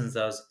lessons,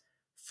 those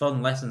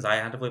fun lessons I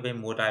had with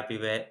him, would I be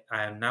where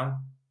I am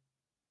now?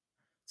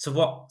 So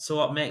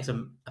what makes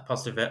a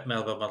positive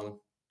male role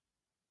model?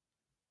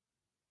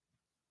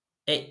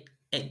 It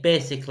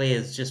basically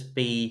is just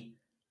be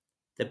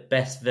the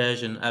best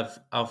version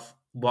of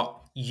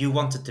what you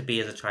wanted to be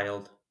as a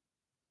child.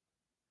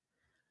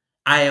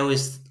 I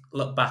always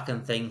look back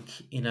and think,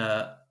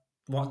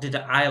 what did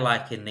I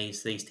like in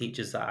these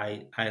teachers that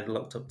I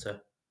looked up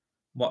to?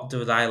 What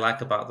do I like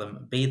about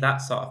them? Be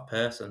that sort of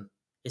person.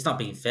 It's not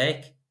being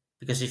fake,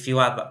 because if you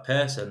are that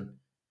person,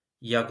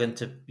 you're going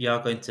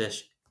to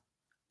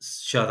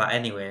show that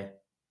anyway.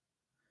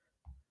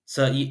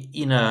 So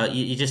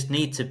you just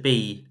need to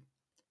be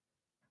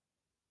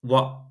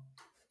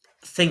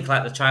think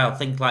like the child.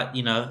 Think like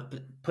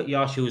put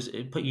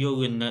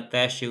you in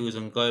their shoes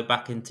and go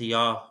back into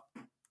your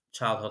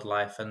childhood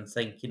life and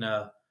think,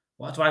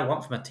 what do I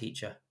want from a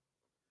teacher?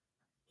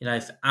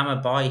 If I'm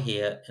a boy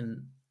here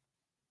and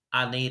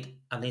I need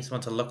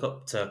someone to look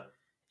up to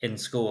in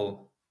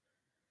school,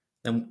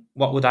 then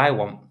what would I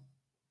want?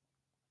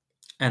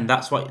 And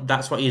that's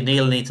what you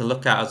really need to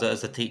look at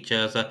as a teacher,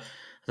 as a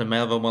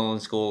male role model in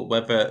school.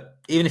 Whether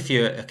even if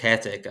you're a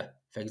caretaker,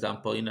 for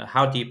example,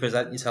 how do you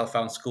present yourself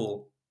around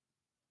school?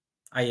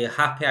 Are you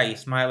happy? Are you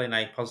smiling?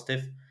 Are you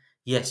positive?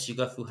 Yes, you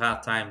go through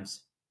hard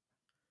times,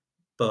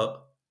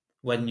 but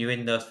when you're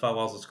in those 4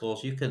 walls of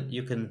schools, you can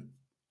you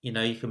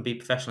can be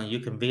professional. You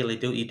can really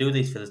do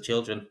these for the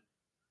children.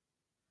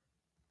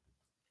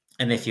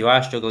 And if you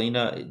are struggling,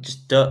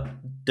 just don't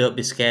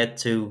be scared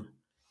to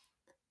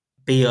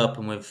be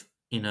open with,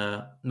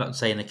 not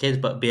saying the kids,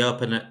 but be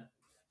open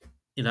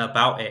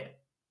about it,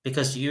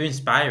 because you're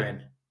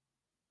inspiring.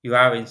 You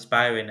are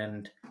inspiring,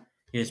 and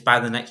you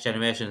inspire the next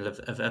generation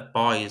of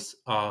boys,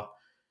 or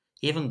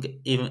even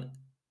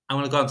I'm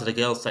going to go into the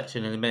girls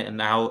section in a minute,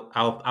 and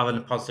how having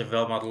a positive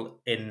role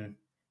model in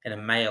a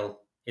male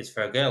is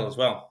for a girl as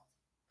well.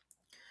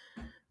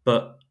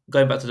 But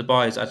going back to the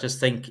boys, I just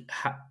think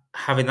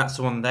having that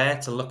someone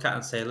there to look at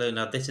and say, look,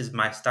 no, this is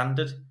my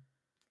standard.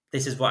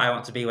 This is what I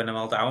want to be when I'm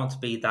older. I want to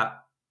be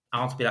that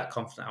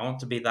confident. I want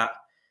to be that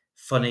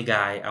funny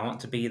guy. I want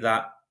to be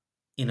that,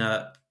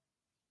 guy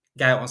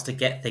that wants to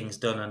get things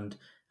done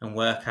and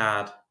work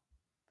hard.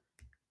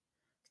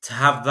 To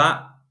have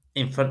that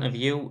in front of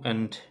you,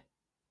 and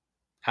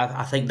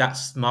I think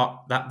that's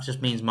more, that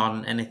just means more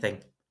than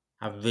anything.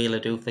 I really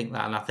do think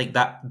that, and I think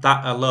that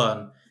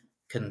alone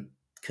can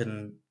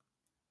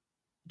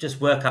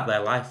just work out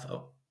their life.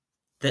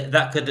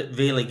 That could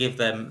really give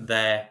them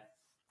their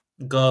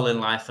goal in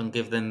life and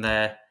give them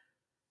their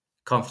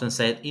confidence.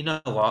 Say, you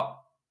know what,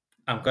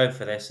 I'm going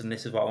for this, and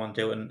this is what I want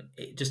to do, and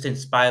it just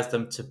inspires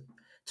them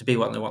to be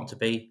what they want to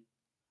be,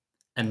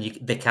 and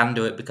they can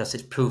do it because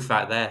it's proof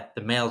right there.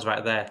 The mail's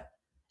right there.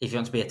 If you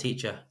want to be a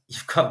teacher,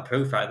 you've got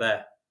proof right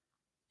there.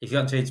 if you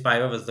want to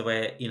inspire others the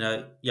way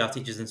your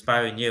teacher's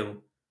inspiring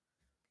you,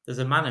 there's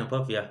a man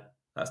above you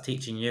that's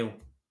teaching you.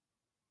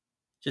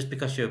 Just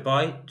because you're a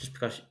boy, just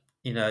because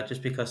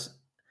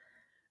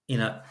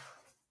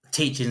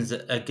teaching's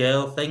a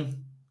girl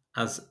thing,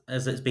 as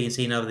it's been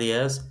seen over the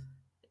years.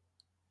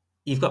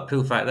 You've got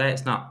proof right there.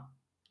 It's not.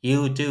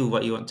 You do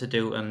what you want to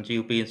do, and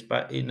you be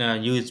inspired.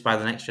 You inspire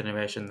the next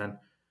generation. Then,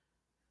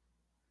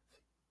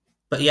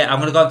 but yeah, I'm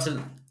going to go on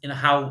to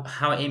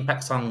how it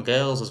impacts on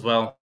girls as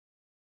well.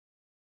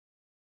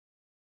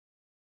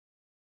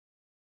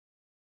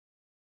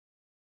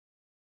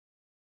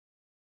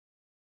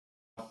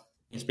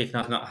 Speaking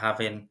of not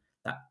having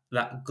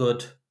that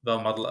good role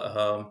model at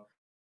home,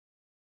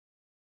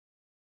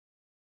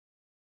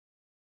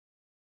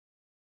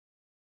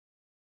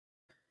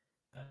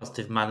 a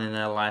positive man in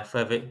their life,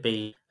 whether it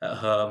be at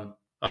home.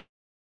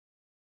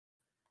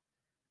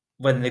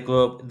 When they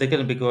grow up, they're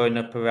going to be growing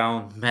up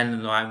around men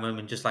and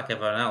women just like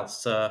everyone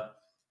else. So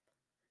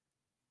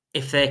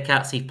if they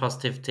can't see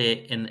positivity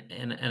in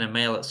a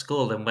male at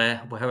school, then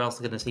where else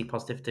are they going to see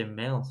positivity in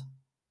males?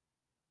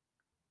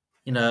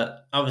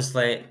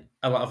 Obviously,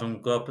 a lot of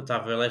them grow up to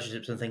have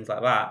relationships and things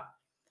like that.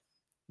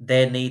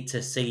 They need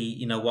to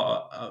see,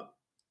 what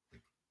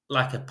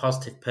like a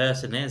positive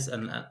person is,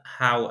 and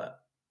how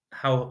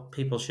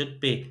people should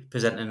be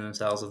presenting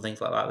themselves and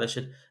things like that. They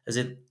should,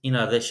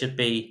 they should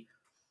be,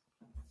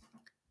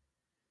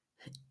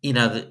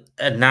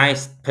 a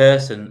nice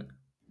person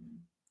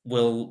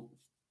will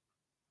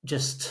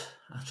just.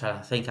 I'm trying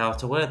to think how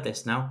to word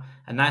this now.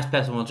 A nice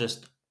person will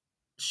just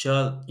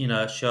show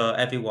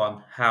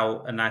everyone how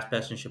a nice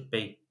person should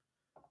be.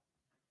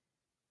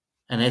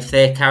 And if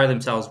they carry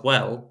themselves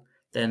well,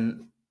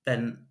 then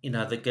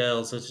the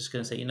girls are just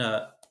going to say,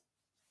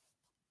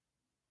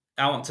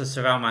 I want to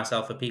surround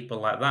myself with people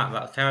like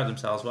that carry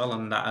themselves well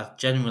and that are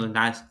genuinely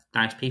nice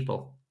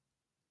people.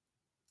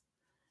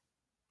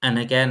 And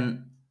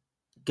again,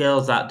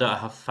 girls that don't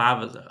have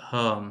fathers at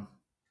home,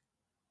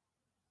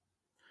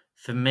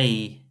 for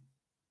me,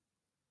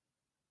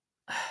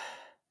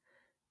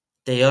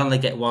 they only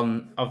get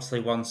one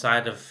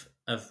side of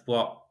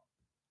what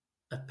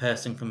a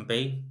person can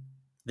be.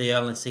 They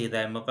only see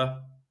their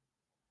mother,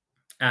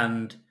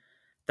 and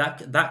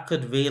that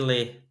could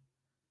really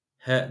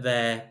hurt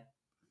that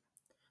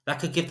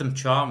could give them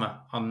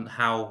trauma on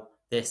how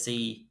they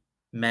see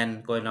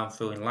men going on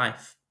through in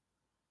life.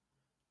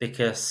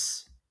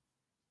 Because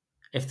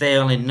if they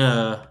only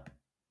know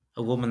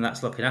a woman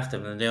that's looking after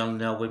them and they only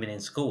know women in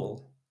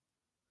school,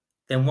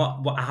 then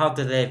how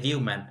do they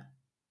view men?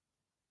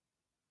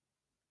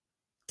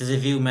 Does they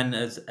view men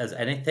as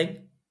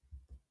anything?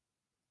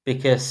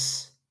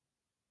 Because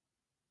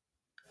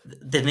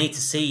they need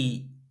to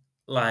see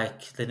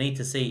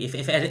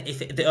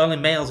if the only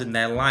males in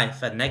their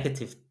life are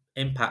negative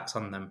impacts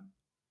on them,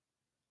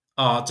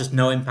 or just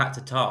no impact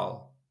at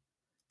all,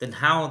 then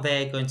how are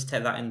they going to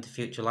take that into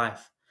future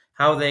life?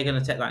 How are they going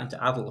to take that into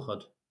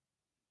adulthood?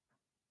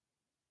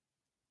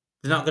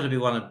 They're not going to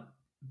want to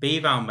be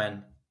around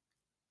men.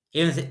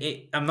 Even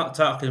if I'm not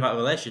talking about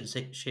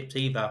relationships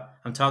either.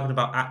 I'm talking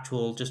about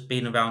actual just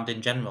being around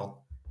in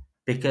general.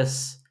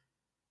 Because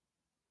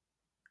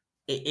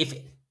if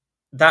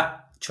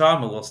that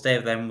trauma will stay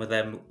with them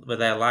with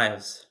their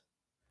lives,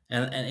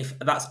 and if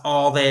that's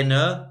all they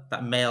know,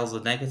 that males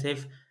are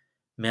negative,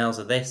 males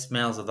are this,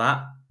 males are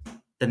that,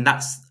 then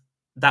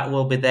that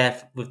will be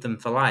there with them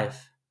for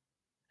life.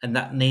 And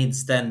they need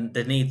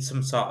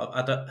some sort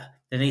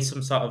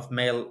of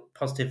male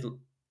positive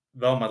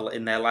role model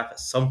in their life at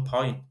some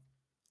point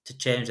to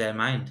change their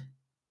mind.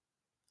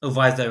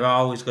 Otherwise, they're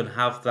always going to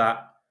have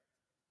that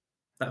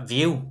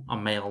view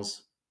on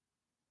males.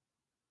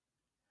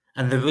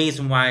 And the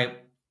reason why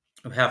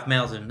we have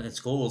males in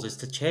schools is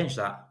to change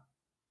that.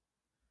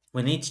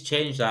 We need to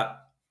change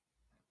that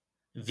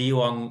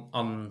view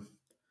on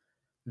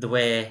the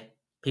way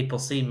people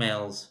see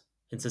males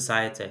in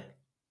society.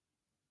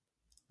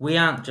 We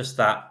aren't just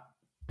that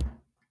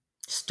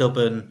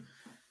stubborn,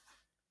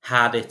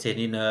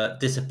 hard-hitting,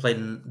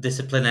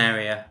 discipline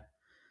area,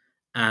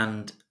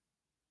 and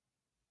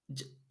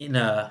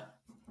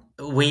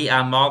we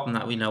are more than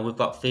that. We've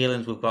got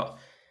feelings. We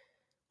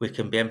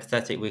can be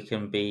empathetic. We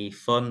can be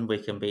fun. We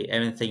can be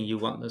anything you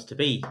want us to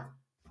be.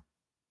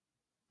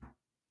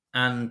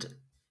 And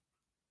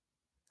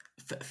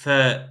if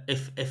a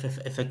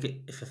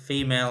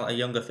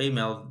younger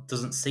female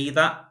doesn't see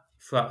that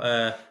throughout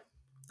a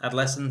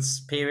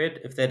adolescence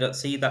period, if they don't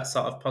see that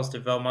sort of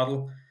positive role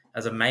model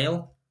as a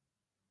male,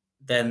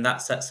 then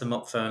that sets them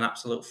up for an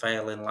absolute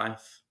fail in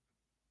life,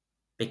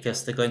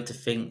 because they're going to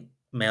think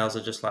males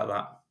are just like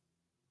that.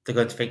 They're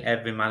going to think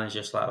every man is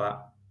just like that.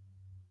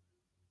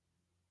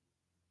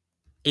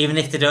 Even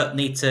if they don't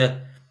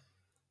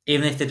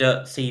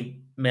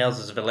see males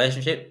as a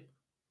relationship,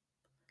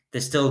 they're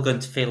still going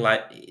to feel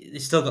like you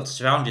still got to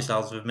surround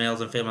yourselves with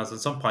males and females at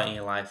some point in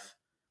your life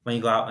when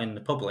you go out in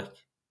the public.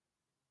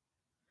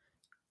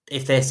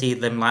 If they see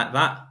them like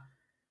that,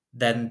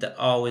 then it's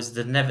always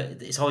going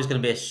to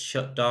be a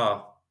shut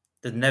door.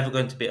 They're never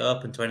going to be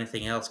open to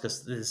anything else,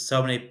 because there's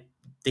so many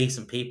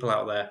decent people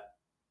out there.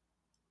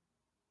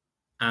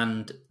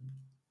 and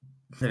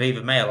they're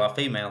either male or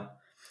female.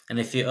 And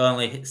if you're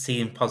only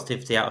seeing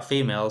positivity out of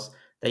females,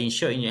 then you're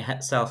shutting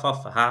yourself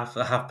off for half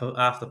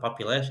the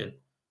population.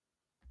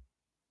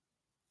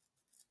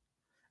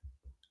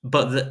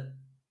 But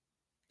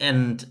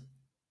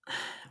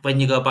when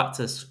you go back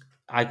to,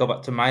 I go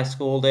back to my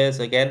school days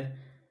again,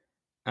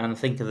 and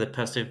think of the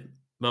positive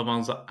role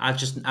models. I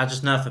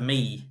just know for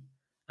me,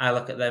 I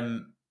look at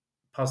them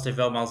positive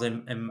role models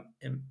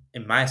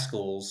in my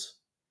schools,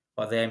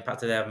 what they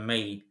impacted on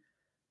me.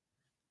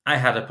 I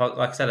had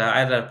like I said, I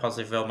had a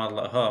positive role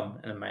model at home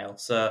in a male.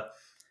 So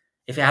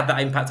if it had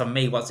that impact on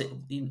me,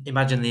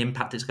 imagine the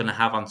impact it's going to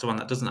have on someone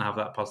that doesn't have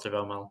that positive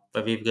role model,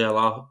 whether you're girl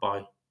or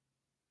boy.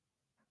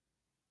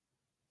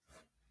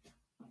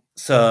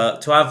 So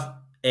to have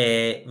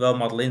a role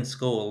model in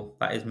school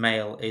that is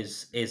male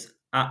is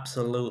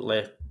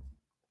absolutely,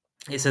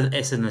 it's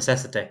a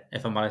necessity.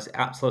 If I'm honest,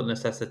 absolute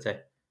necessity.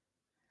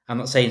 I'm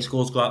not saying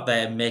schools go out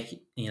there and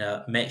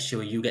make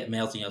sure you get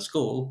males in your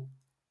school,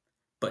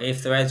 but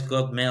if there is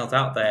good males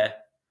out there,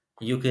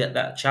 you get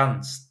that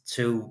chance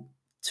to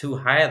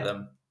hire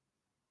them,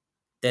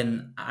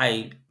 then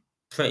I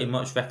pretty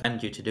much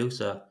recommend you to do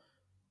so,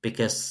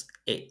 because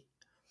it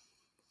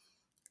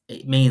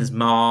means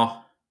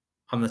more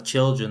on the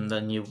children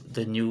than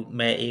you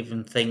may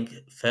even think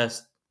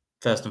first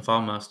and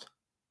foremost.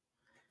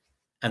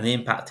 And the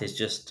impact is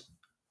just,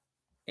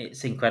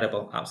 it's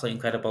incredible, absolutely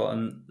incredible.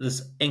 And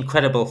there's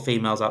incredible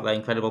females out there,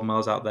 incredible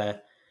males out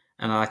there.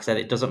 And like I said,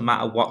 it doesn't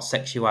matter what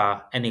sex you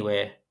are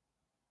anyway.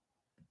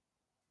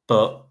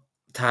 But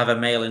to have a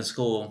male in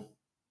school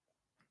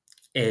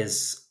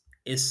is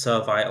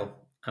so vital.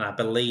 And I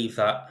believe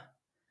that,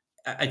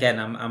 again,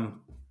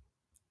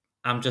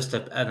 I'm just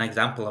an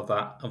example of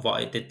that, of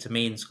what it did to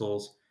me in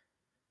schools.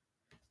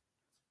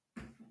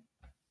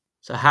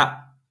 So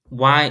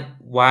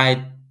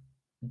why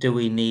do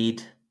we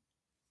need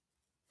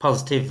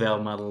positive role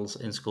models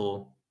in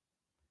school?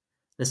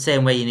 The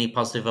same way you need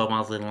positive role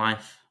models in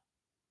life.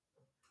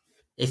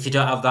 If you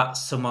don't have that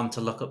someone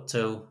to look up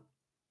to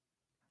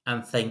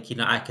and think,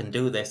 I can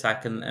do this,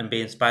 and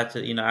be inspired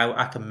to,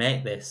 I can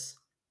make this,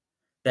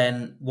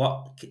 then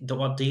what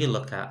do you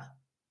look at?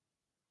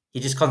 You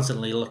just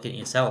constantly look at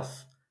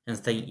yourself and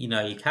think,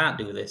 you can't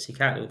do this, you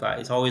can't do that.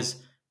 It's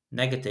always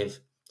negative.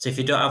 So if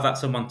you don't have that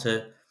someone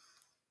to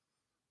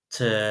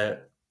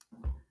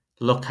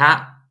look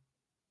at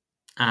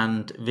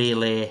and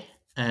really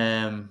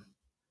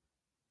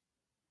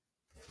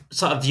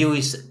sort of view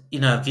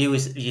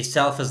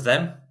yourself as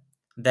them,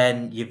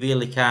 then you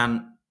really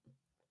can't.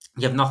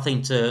 You have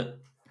nothing to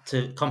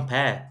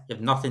compare. You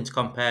have nothing to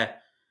compare,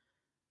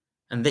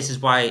 and this is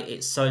why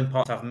it's so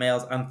important to have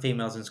males and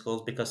females in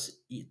schools, because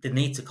they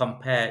need to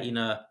compare.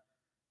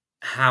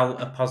 How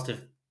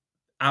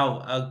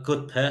a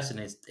good person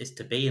is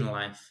to be in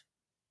life,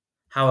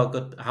 how a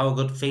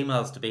good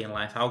female is to be in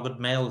life, how a good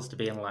male is to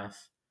be in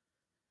life.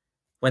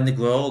 When they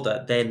grow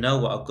older, they know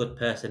what a good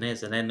person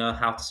is, and they know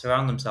how to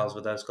surround themselves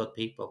with those good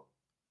people,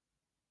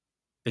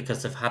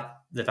 because they've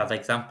had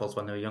examples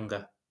when they were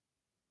younger.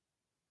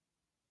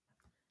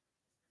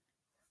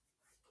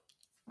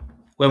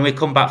 When we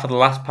come back for the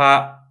last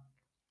part,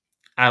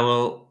 I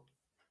will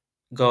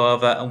go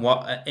over and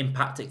what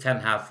impact it can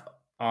have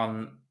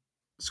on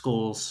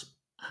schools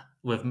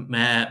with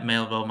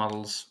male role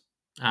models,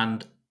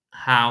 and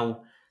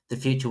how the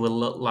future will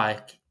look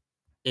like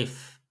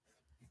if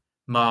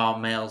more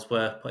males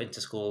were put into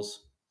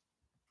schools.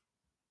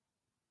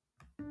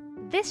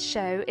 This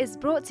show is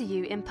brought to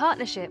you in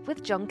partnership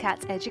with John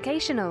Catt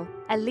Educational,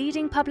 a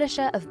leading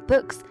publisher of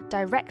books,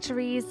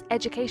 directories,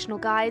 educational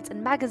guides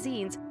and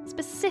magazines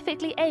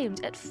specifically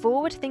aimed at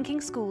forward-thinking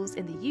schools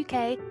in the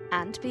UK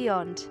and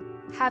beyond.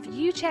 Have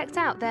you checked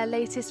out their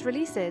latest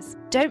releases?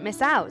 Don't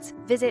miss out!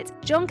 Visit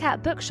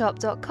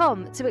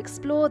johncattbookshop.com to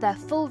explore their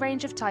full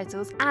range of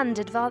titles and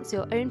advance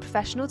your own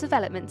professional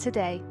development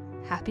today.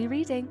 Happy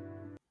reading!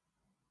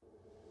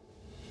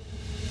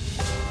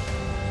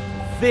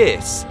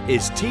 This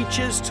is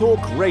Teachers Talk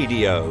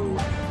Radio,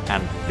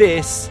 and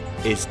this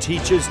is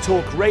Teachers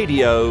Talk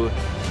Radio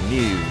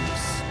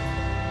News.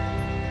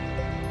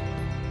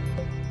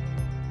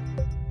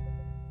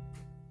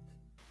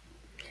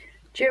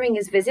 During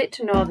his visit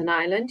to Northern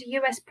Ireland,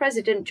 US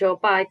President Joe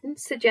Biden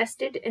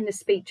suggested in a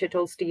speech at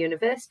Ulster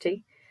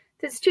University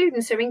that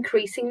students are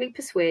increasingly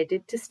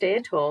persuaded to stay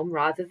at home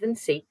rather than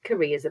seek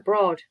careers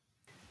abroad.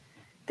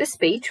 The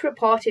speech,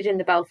 reported in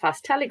the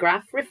Belfast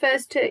Telegraph,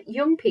 refers to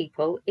young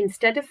people,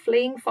 instead of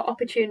fleeing for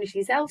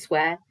opportunities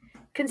elsewhere,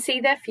 can see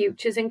their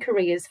futures and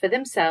careers for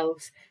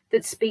themselves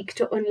that speak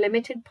to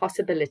unlimited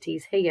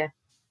possibilities here.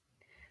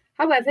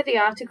 However, the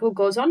article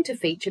goes on to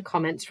feature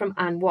comments from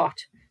Anne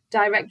Watt,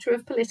 Director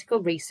of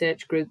Political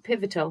Research Group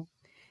Pivotal,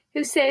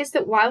 who says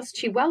that whilst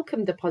she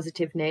welcomed the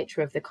positive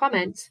nature of the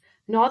comments,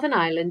 Northern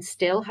Ireland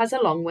still has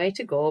a long way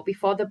to go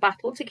before the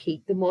battle to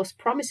keep the most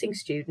promising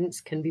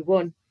students can be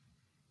won.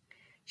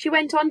 She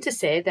went on to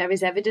say there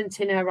is evidence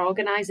in her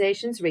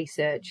organisation's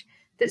research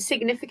that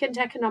significant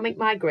economic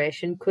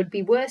migration could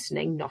be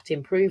worsening, not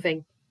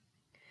improving.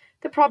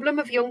 The problem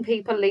of young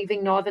people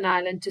leaving Northern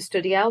Ireland to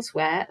study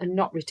elsewhere and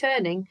not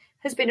returning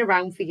has been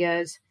around for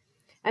years,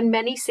 and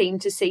many seem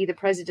to see the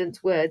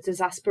President's words as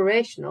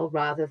aspirational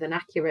rather than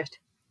accurate.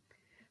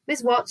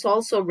 Ms Watts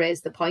also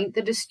raised the point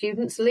that as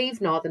students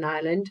leave Northern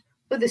Ireland,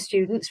 other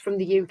students from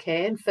the UK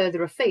and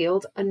further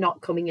afield are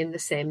not coming in the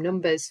same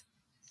numbers.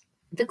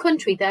 The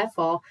country,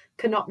 therefore,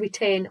 cannot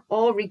retain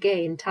or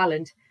regain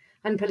talent,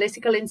 and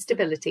political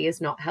instability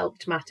has not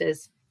helped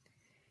matters.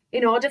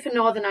 In order for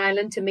Northern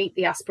Ireland to meet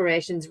the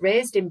aspirations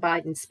raised in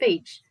Biden's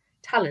speech,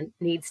 talent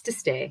needs to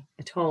stay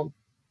at home.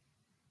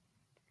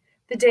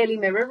 The Daily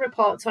Mirror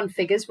reports on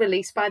figures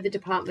released by the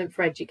Department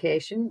for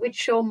Education, which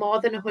show more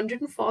than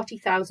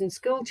 140,000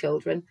 school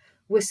children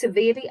were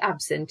severely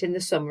absent in the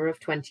summer of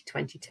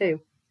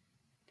 2022.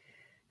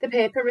 The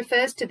paper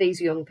refers to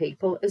these young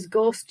people as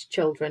ghost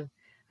children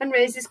and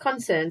raises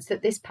concerns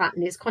that this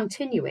pattern is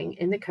continuing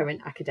in the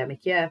current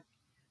academic year.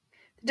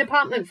 The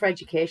Department for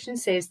Education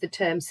says the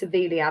term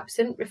severely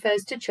absent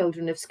refers to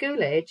children of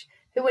school age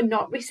who are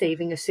not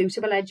receiving a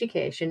suitable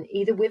education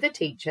either with a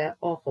teacher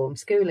or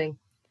homeschooling.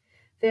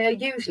 They are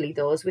usually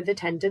those with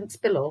attendance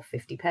below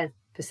 50%.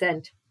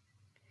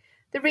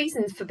 The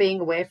reasons for being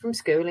away from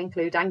school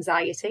include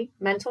anxiety,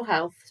 mental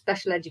health,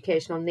 special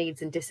educational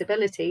needs and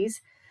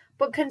disabilities,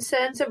 but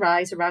concerns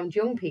arise around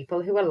young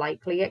people who are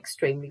likely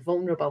extremely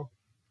vulnerable.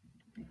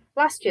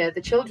 Last year,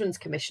 the Children's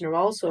Commissioner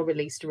also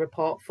released a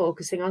report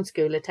focusing on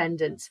school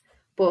attendance,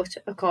 but,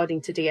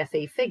 according to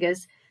DfE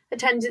figures,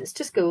 attendance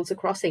to schools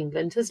across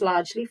England has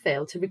largely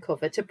failed to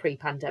recover to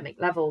pre-pandemic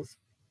levels.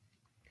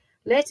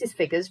 Latest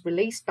figures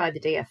released by the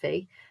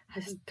DfE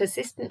has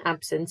persistent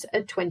absence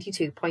at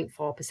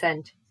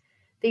 22.4%.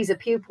 These are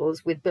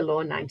pupils with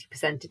below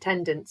 90%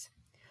 attendance,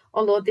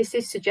 although this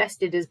is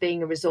suggested as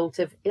being a result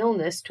of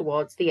illness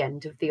towards the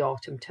end of the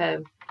autumn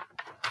term.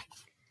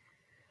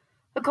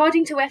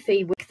 According to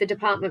FE Week, the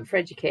Department for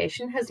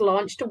Education has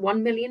launched a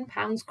 £1 million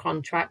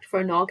contract for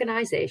an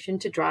organisation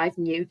to drive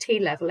new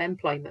T-level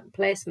employment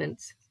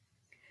placements.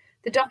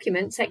 The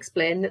documents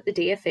explain that the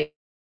DfE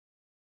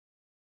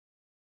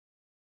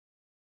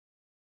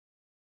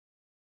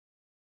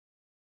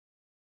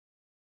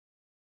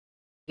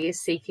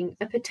is seeking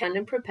a pattern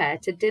and prepare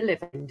to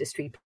deliver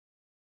industry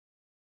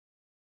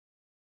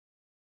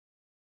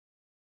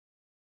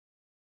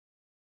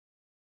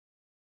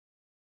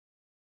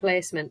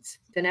placements,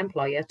 an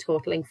employer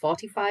totaling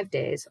 45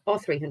 days or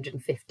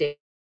 350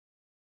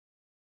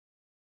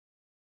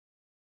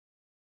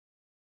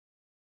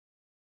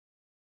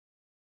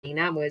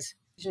 hours.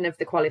 Of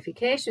the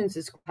qualifications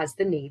has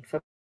the need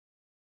for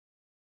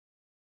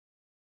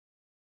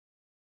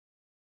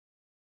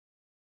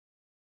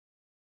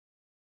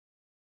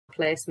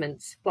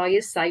placements.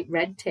 Employers cite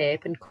red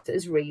tape and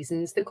as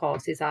reasons the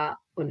courses are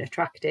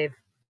unattractive.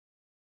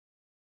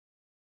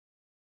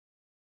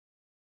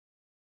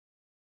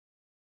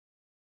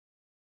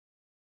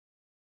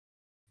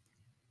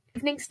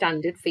 Evening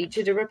Standard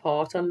featured a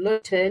report on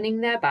turning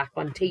their back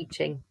on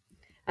teaching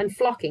and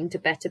flocking to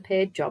better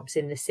paid jobs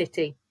in the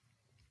city.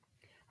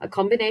 A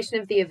combination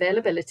of the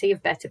availability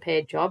of better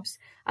paid jobs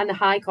and the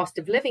high cost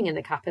of living in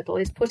the capital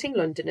is putting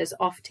Londoners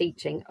off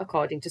teaching,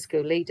 according to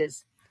school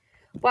leaders.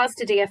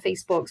 Whilst a DfE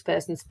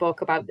spokesperson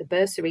spoke about the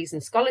bursaries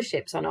and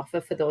scholarships on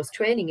offer for those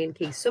training in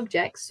key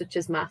subjects such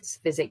as maths,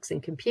 physics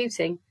and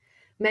computing,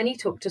 many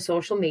took to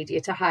social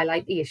media to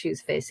highlight the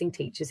issues facing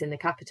teachers in the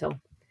capital,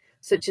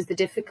 such as the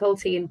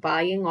difficulty in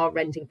buying or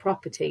renting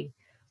property,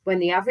 when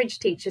the average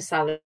teacher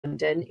salary in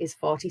London is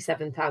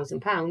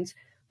 £47,000,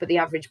 but the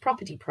average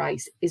property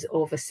price is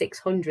over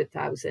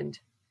 £600,000.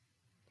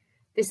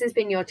 This has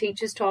been your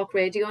Teachers Talk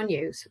Radio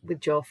News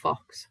with Joe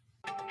Fox.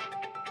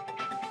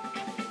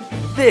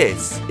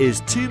 This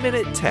is 2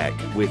 Minute Tech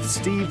with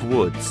Steve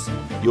Woods,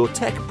 your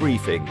tech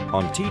briefing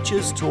on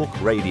Teachers Talk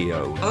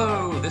Radio.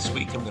 Hello, this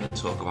week I'm going to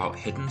talk about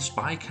hidden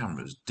spy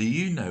cameras. Do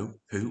you know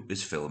who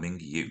is filming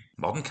you?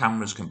 Modern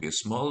cameras can be as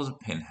small as a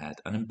pinhead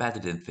and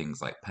embedded in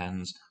things like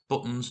pens,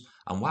 buttons,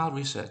 and while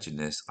researching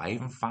this, I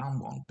even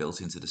found one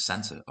built into the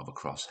centre of a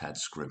crosshead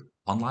screw.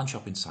 Online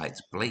shopping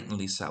sites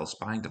blatantly sell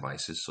spying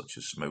devices such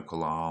as smoke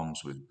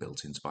alarms with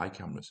built-in spy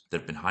cameras. There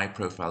have been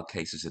high-profile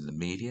cases in the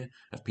media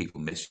of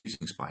people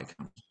misusing spy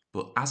cameras.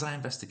 But as I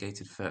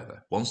investigated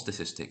further, one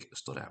statistic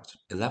stood out.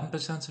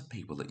 11% of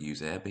people that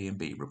use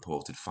Airbnb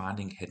reported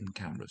finding hidden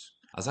cameras.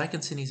 As I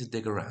continue to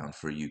dig around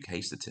for a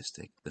UK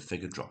statistic, the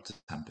figure dropped to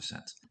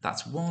 10%.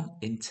 That's 1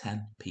 in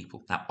 10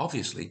 people. Now,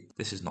 obviously,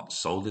 this is not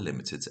solely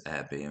limited to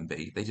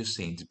Airbnb. They just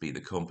seem to be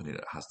the company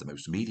that has the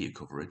most media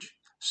coverage.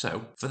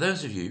 So, for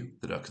those of you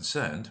that are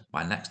concerned,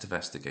 my next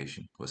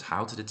investigation was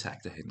how to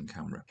detect a hidden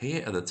camera.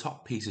 Here are the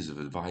top pieces of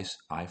advice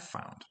I've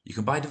found. You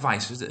can buy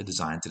devices that are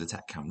designed to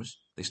detect cameras.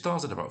 They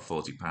start at about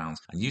 £40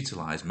 and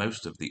utilise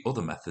most of the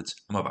other methods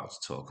I'm about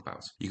to talk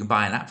about. You can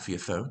buy an app for your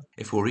phone.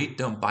 If worried,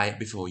 don't buy it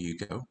before you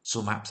go.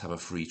 Some apps have a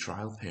free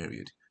trial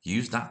period.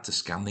 Use that to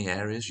scan the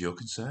areas you're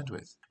concerned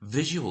with.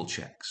 Visual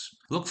checks.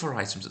 Look for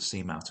items that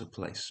seem out of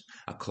place.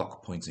 A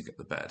clock pointing at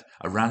the bed.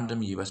 A random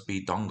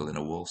USB dongle in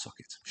a wall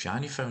socket.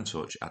 Shine your phone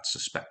torch at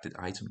suspected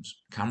items.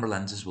 Camera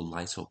lenses will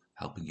light up,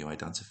 helping you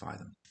identify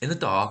them. In the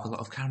dark, a lot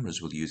of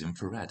cameras will use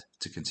infrared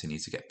to continue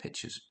to get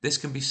pictures. This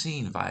can be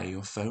seen via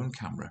your phone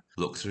camera.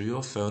 Look through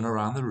your phone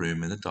around the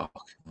room in the dark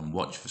and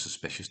watch for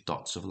suspicious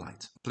dots of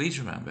light. Please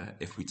remember,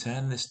 if we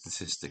turn this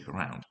statistic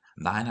around,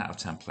 9 out of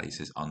 10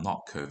 places are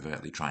not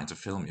covertly trying to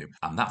film you,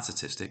 and that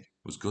statistic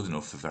was good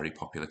enough for very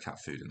popular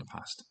cat food in the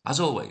past. As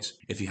always,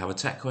 if you have a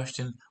tech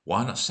question,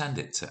 why not send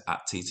it to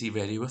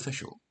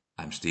 @TTRadioOfficial.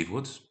 I'm Steve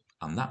Woods,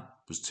 and that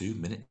was 2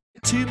 Minute.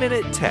 2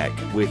 Minute Tech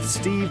with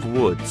Steve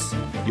Woods,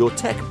 your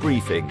tech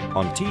briefing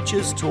on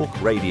Teachers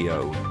Talk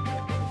Radio.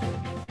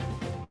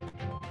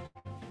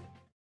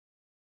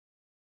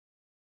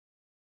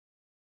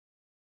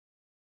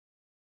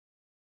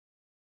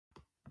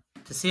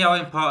 To see how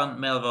important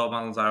male role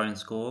models are in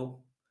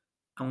school,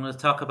 I'm going to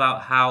talk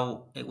about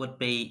how it would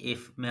be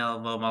if male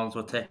role models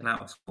were taken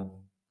out of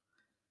school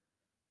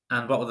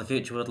and what the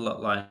future would look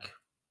like.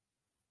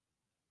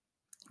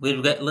 We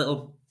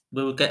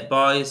would get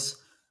boys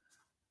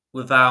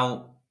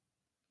without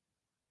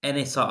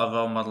any sort of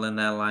role model in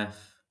their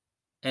life,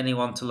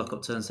 anyone to look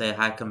up to and say,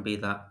 I can be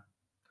that.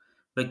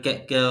 We'd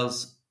get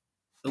girls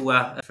who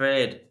are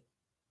afraid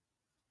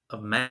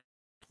of men.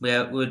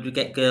 We would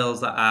get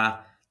girls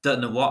that don't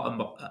know what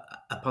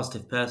a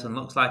positive person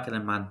looks like in a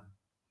man,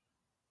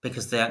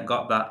 because they ain't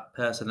got that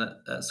person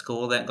at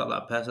school, they ain't got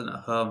that person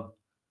at home.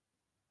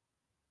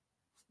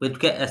 We'd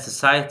get a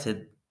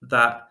society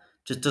that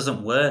just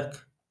doesn't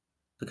work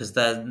because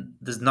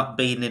there's not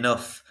been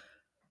enough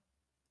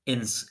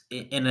in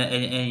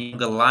a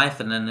younger life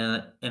and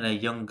in a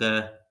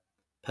younger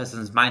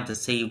person's mind to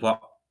see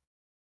what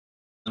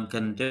one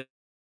can do,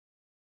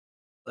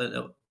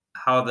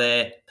 how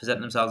they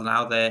present themselves and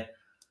how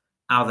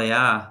they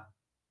are,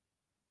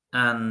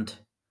 and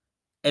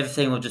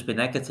everything will just be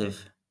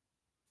negative.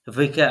 If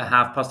we can't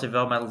have positive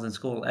role models in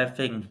school,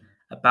 everything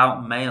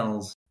about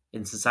males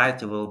in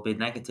society will be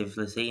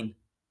negatively seen.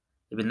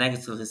 It'll be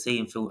negatively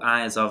seen through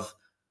eyes of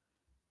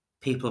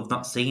people who've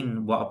not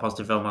seen what a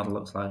positive role model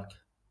looks like.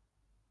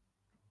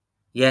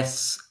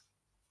 Yes,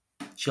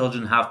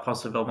 children have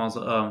positive role models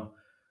at home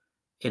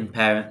in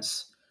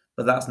parents,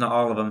 but that's not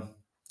all of them.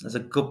 There's a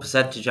good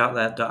percentage out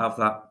there that don't have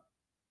that.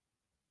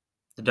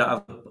 They don't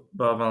have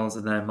role models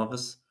in their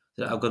mothers.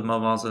 They don't have good role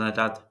models in their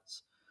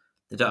dads.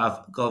 They don't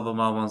have good role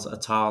models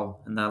at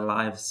all in their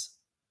lives.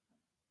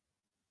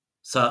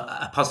 So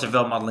a positive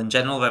role model in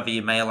general, whether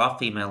you're male or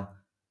female,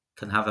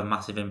 can have a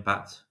massive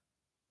impact.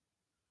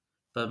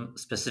 But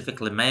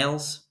specifically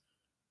males,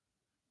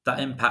 that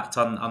impact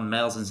on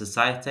males in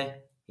society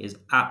is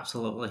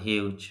absolutely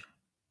huge.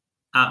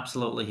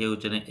 Absolutely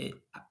huge. And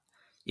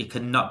you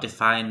cannot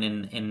define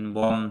in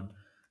one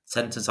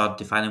sentence or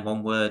define in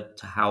one word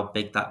to how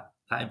big that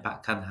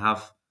impact can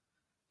have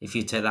if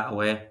you take that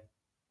away.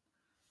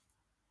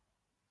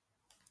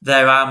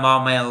 There are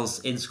more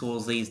males in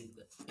schools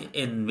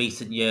in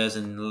recent years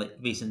and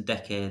recent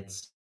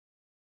decades.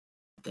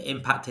 The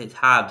impact it's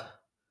had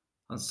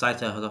on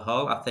society as a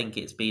whole, I think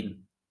it's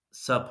been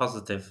so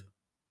positive.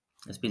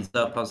 It's been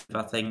so positive.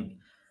 I think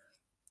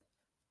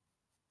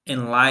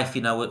in life,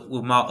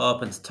 we're more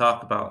open to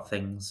talk about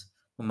things.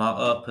 We're more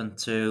open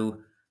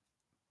to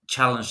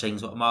challenge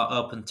things. We're more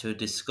open to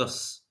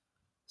discuss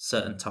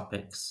certain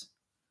topics.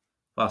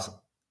 Whilst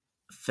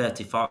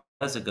 30, 40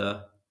 years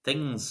ago,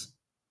 things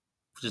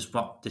were just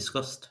not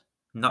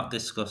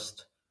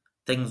discussed.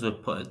 Things were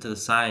put to the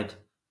side.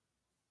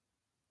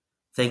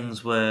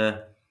 Things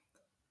were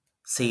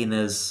seen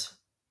as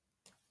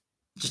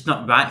just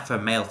not right for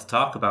a male to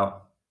talk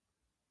about.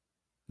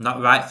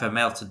 Not right for a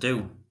male to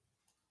do.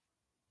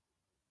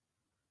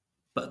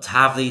 But to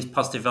have these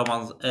positive role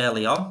models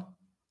early on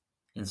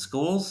in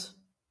schools,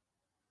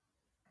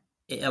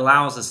 it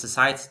allows a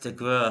society to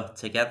grow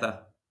together.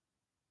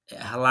 It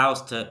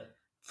allows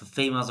for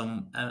females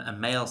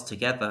and males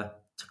together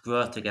to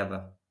grow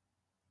together.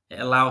 It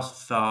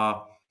allows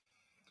for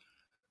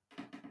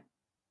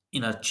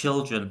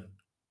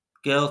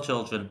girl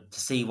children, to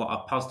see what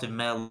a positive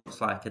male looks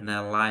like in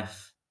their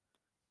life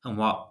and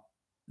what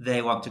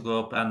they want to grow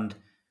up and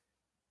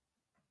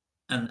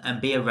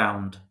be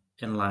around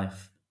in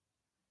life.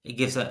 It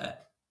gives a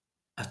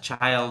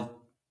child,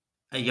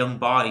 a young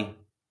boy,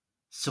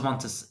 someone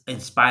to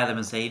inspire them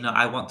and say,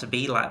 I want to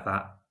be like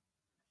that.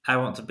 I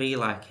want to be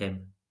like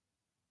him.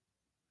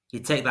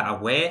 You take that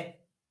away,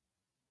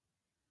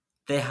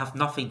 they have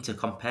nothing to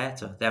compare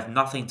to. They have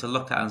nothing to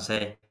look at and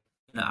say,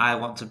 I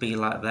want to be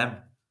like them.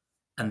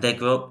 And they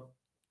grow up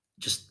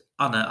just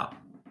I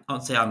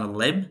won't say on a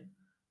limb,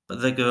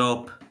 but they grow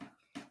up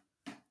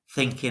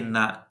thinking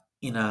that,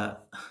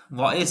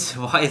 what is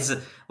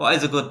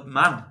a good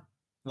man?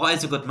 What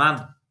is a good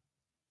man?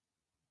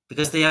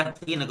 Because they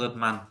haven't seen a good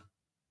man.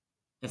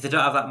 If they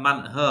don't have that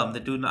man at home, they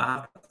do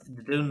not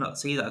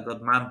see that a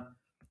good man.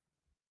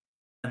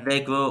 And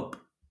they grow up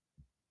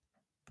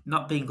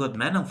not being good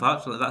men,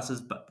 unfortunately. That's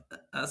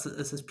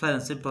as plain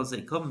and simple as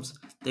it comes.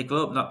 They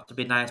grow up not to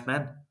be nice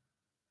men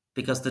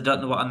because they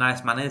don't know what a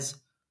nice man is.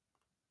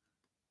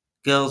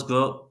 Girls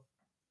grow up,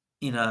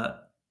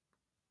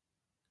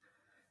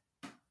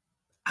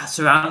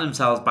 surround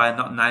themselves by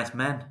not nice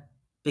men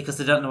because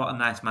they don't know what a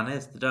nice man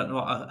is. They don't know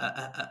what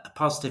a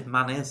positive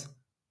man is,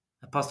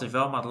 a positive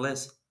role model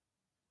is.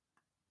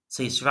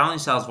 So you surround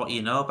yourselves what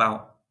you know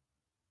about.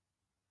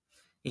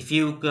 If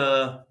you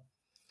go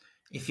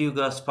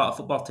support a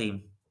football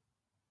team,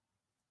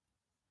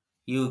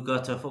 you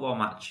go to a football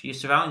match, you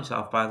surround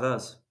yourself by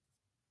those.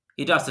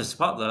 You don't have to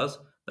support those,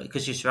 but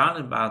because you're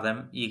surrounded by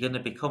them, you're going to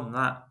become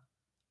that.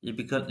 You're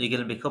going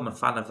to become a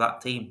fan of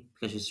that team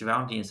because you're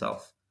surrounding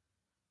yourself.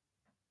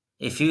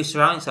 If you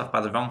surround yourself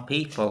by the wrong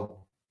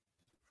people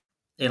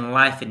in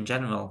life in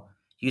general,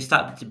 you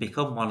start to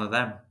become one of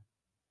them.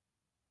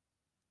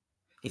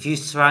 If you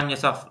surround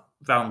yourself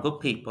around good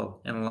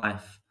people in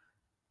life,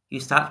 you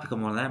start to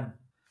become one of them.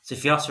 So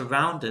if you're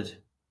surrounded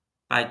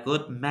by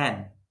good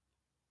men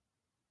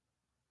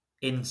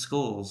in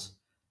schools,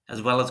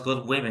 as well as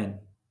good women,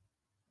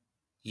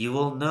 you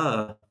will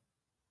know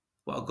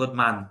what a good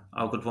man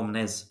or a good woman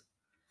is.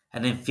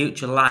 And in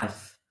future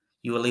life,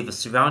 you will either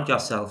surround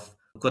yourself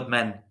with good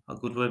men or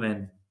good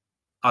women,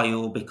 or you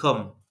will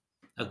become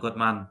a good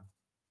man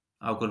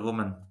or a good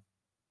woman.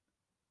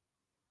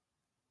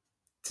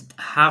 To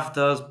have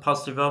those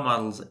positive role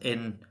models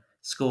in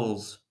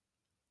schools,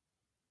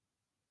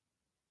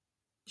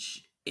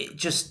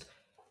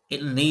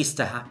 it needs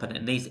to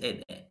happen.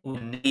 We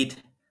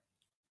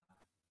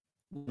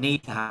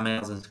need to have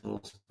males in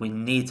schools. We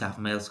need to have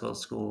male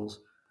schools.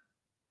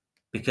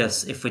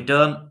 Because if we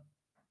don't,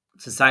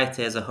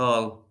 society as a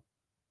whole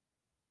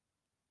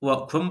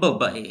won't crumble,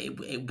 but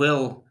it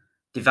will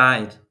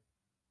divide.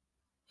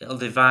 It'll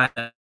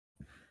divide.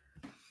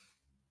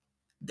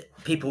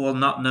 People will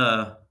not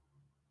know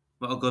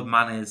what a good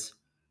man is.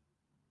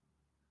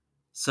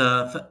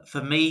 So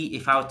for me,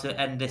 if I were to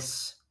end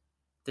this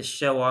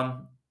show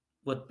on,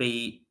 would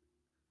be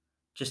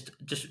just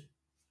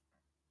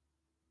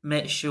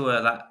make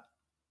sure that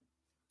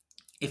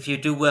if you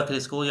do work at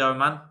a school, you're a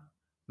man.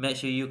 Make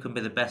sure you can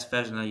be the best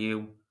version of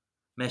you.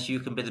 Make sure you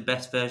can be the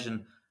best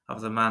version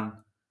of the man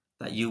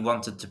that you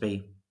wanted to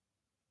be.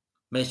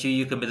 Make sure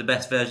you can be the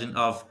best version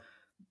of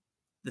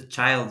the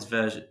child's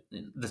version,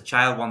 the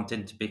child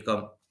wanting to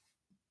become.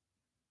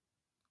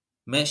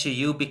 Make sure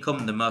you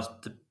become the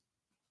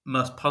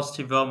most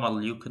positive role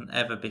model you can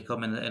ever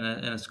become in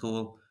a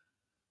school.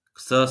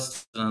 Because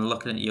those children are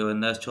looking at you,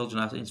 and those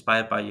children are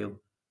inspired by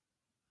you.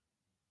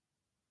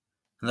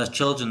 And those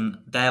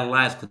children, their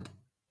lives could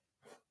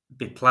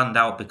be planned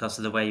out because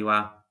of the way you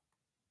are.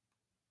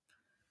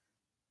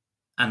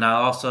 And I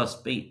also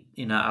speak,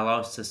 I'll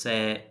also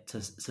say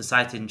to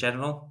society in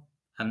general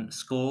and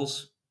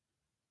schools,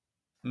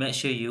 make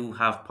sure you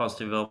have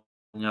positive role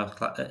in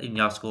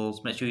your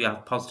schools. Make sure you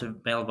have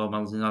positive male role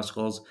models in your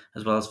schools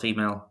as well as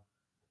female.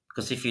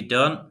 Because if you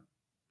don't,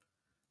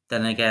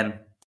 then again,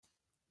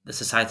 the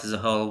society as a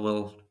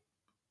whole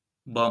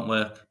won't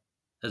work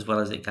as well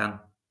as it can.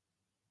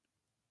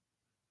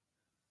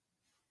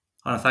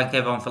 I want to thank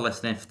everyone for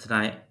listening for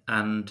tonight,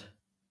 and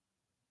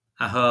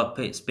I hope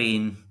it's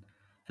been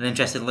an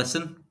interesting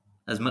listen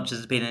as much as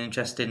it's been an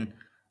interesting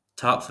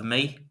talk for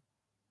me,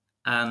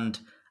 and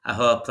I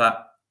hope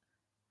that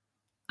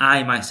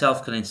I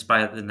myself can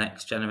inspire the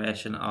next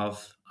generation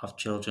of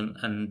children,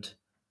 and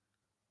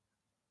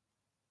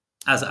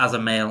as a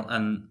male,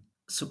 and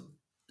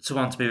to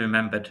want to be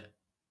remembered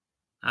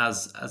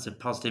as a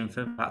positive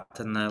impact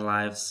in their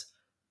lives.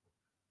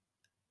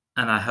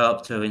 And I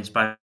hope to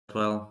inspire as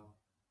well.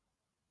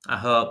 I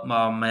hope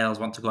more males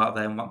want to go out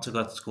there and want to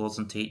go to schools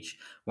and teach,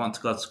 want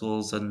to go to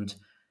schools and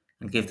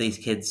give these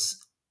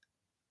kids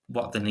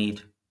what they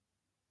need.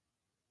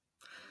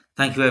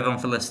 Thank you everyone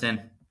for listening,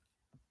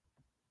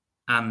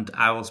 and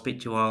I will speak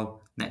to you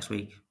all next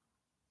week.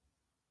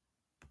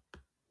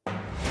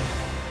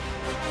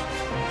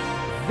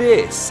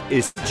 This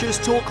is Teachers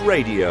Talk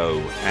Radio,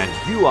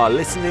 and you are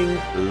listening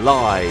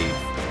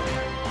live.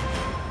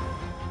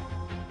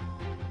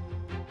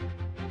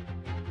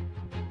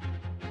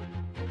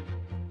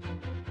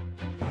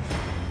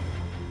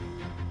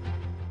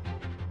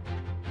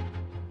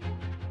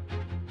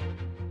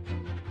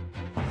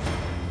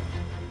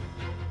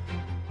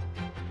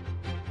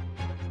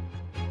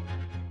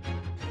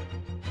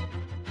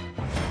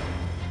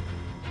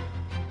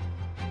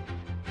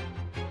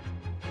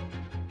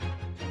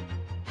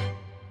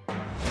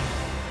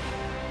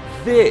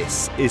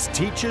 This is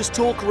Teachers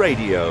Talk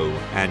Radio,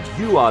 and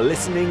you are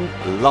listening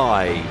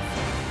live.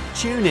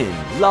 Tune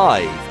in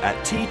live at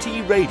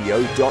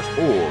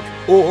ttradio.org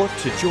or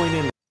to join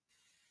in.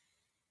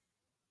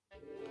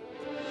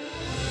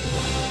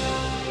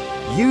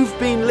 You've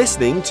been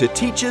listening to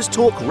Teachers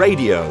Talk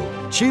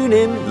Radio. Tune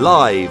in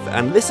live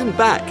and listen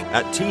back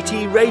at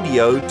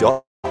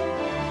ttradio.org.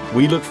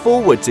 We look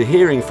forward to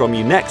hearing from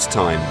you next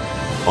time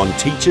on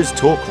Teachers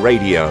Talk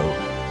Radio.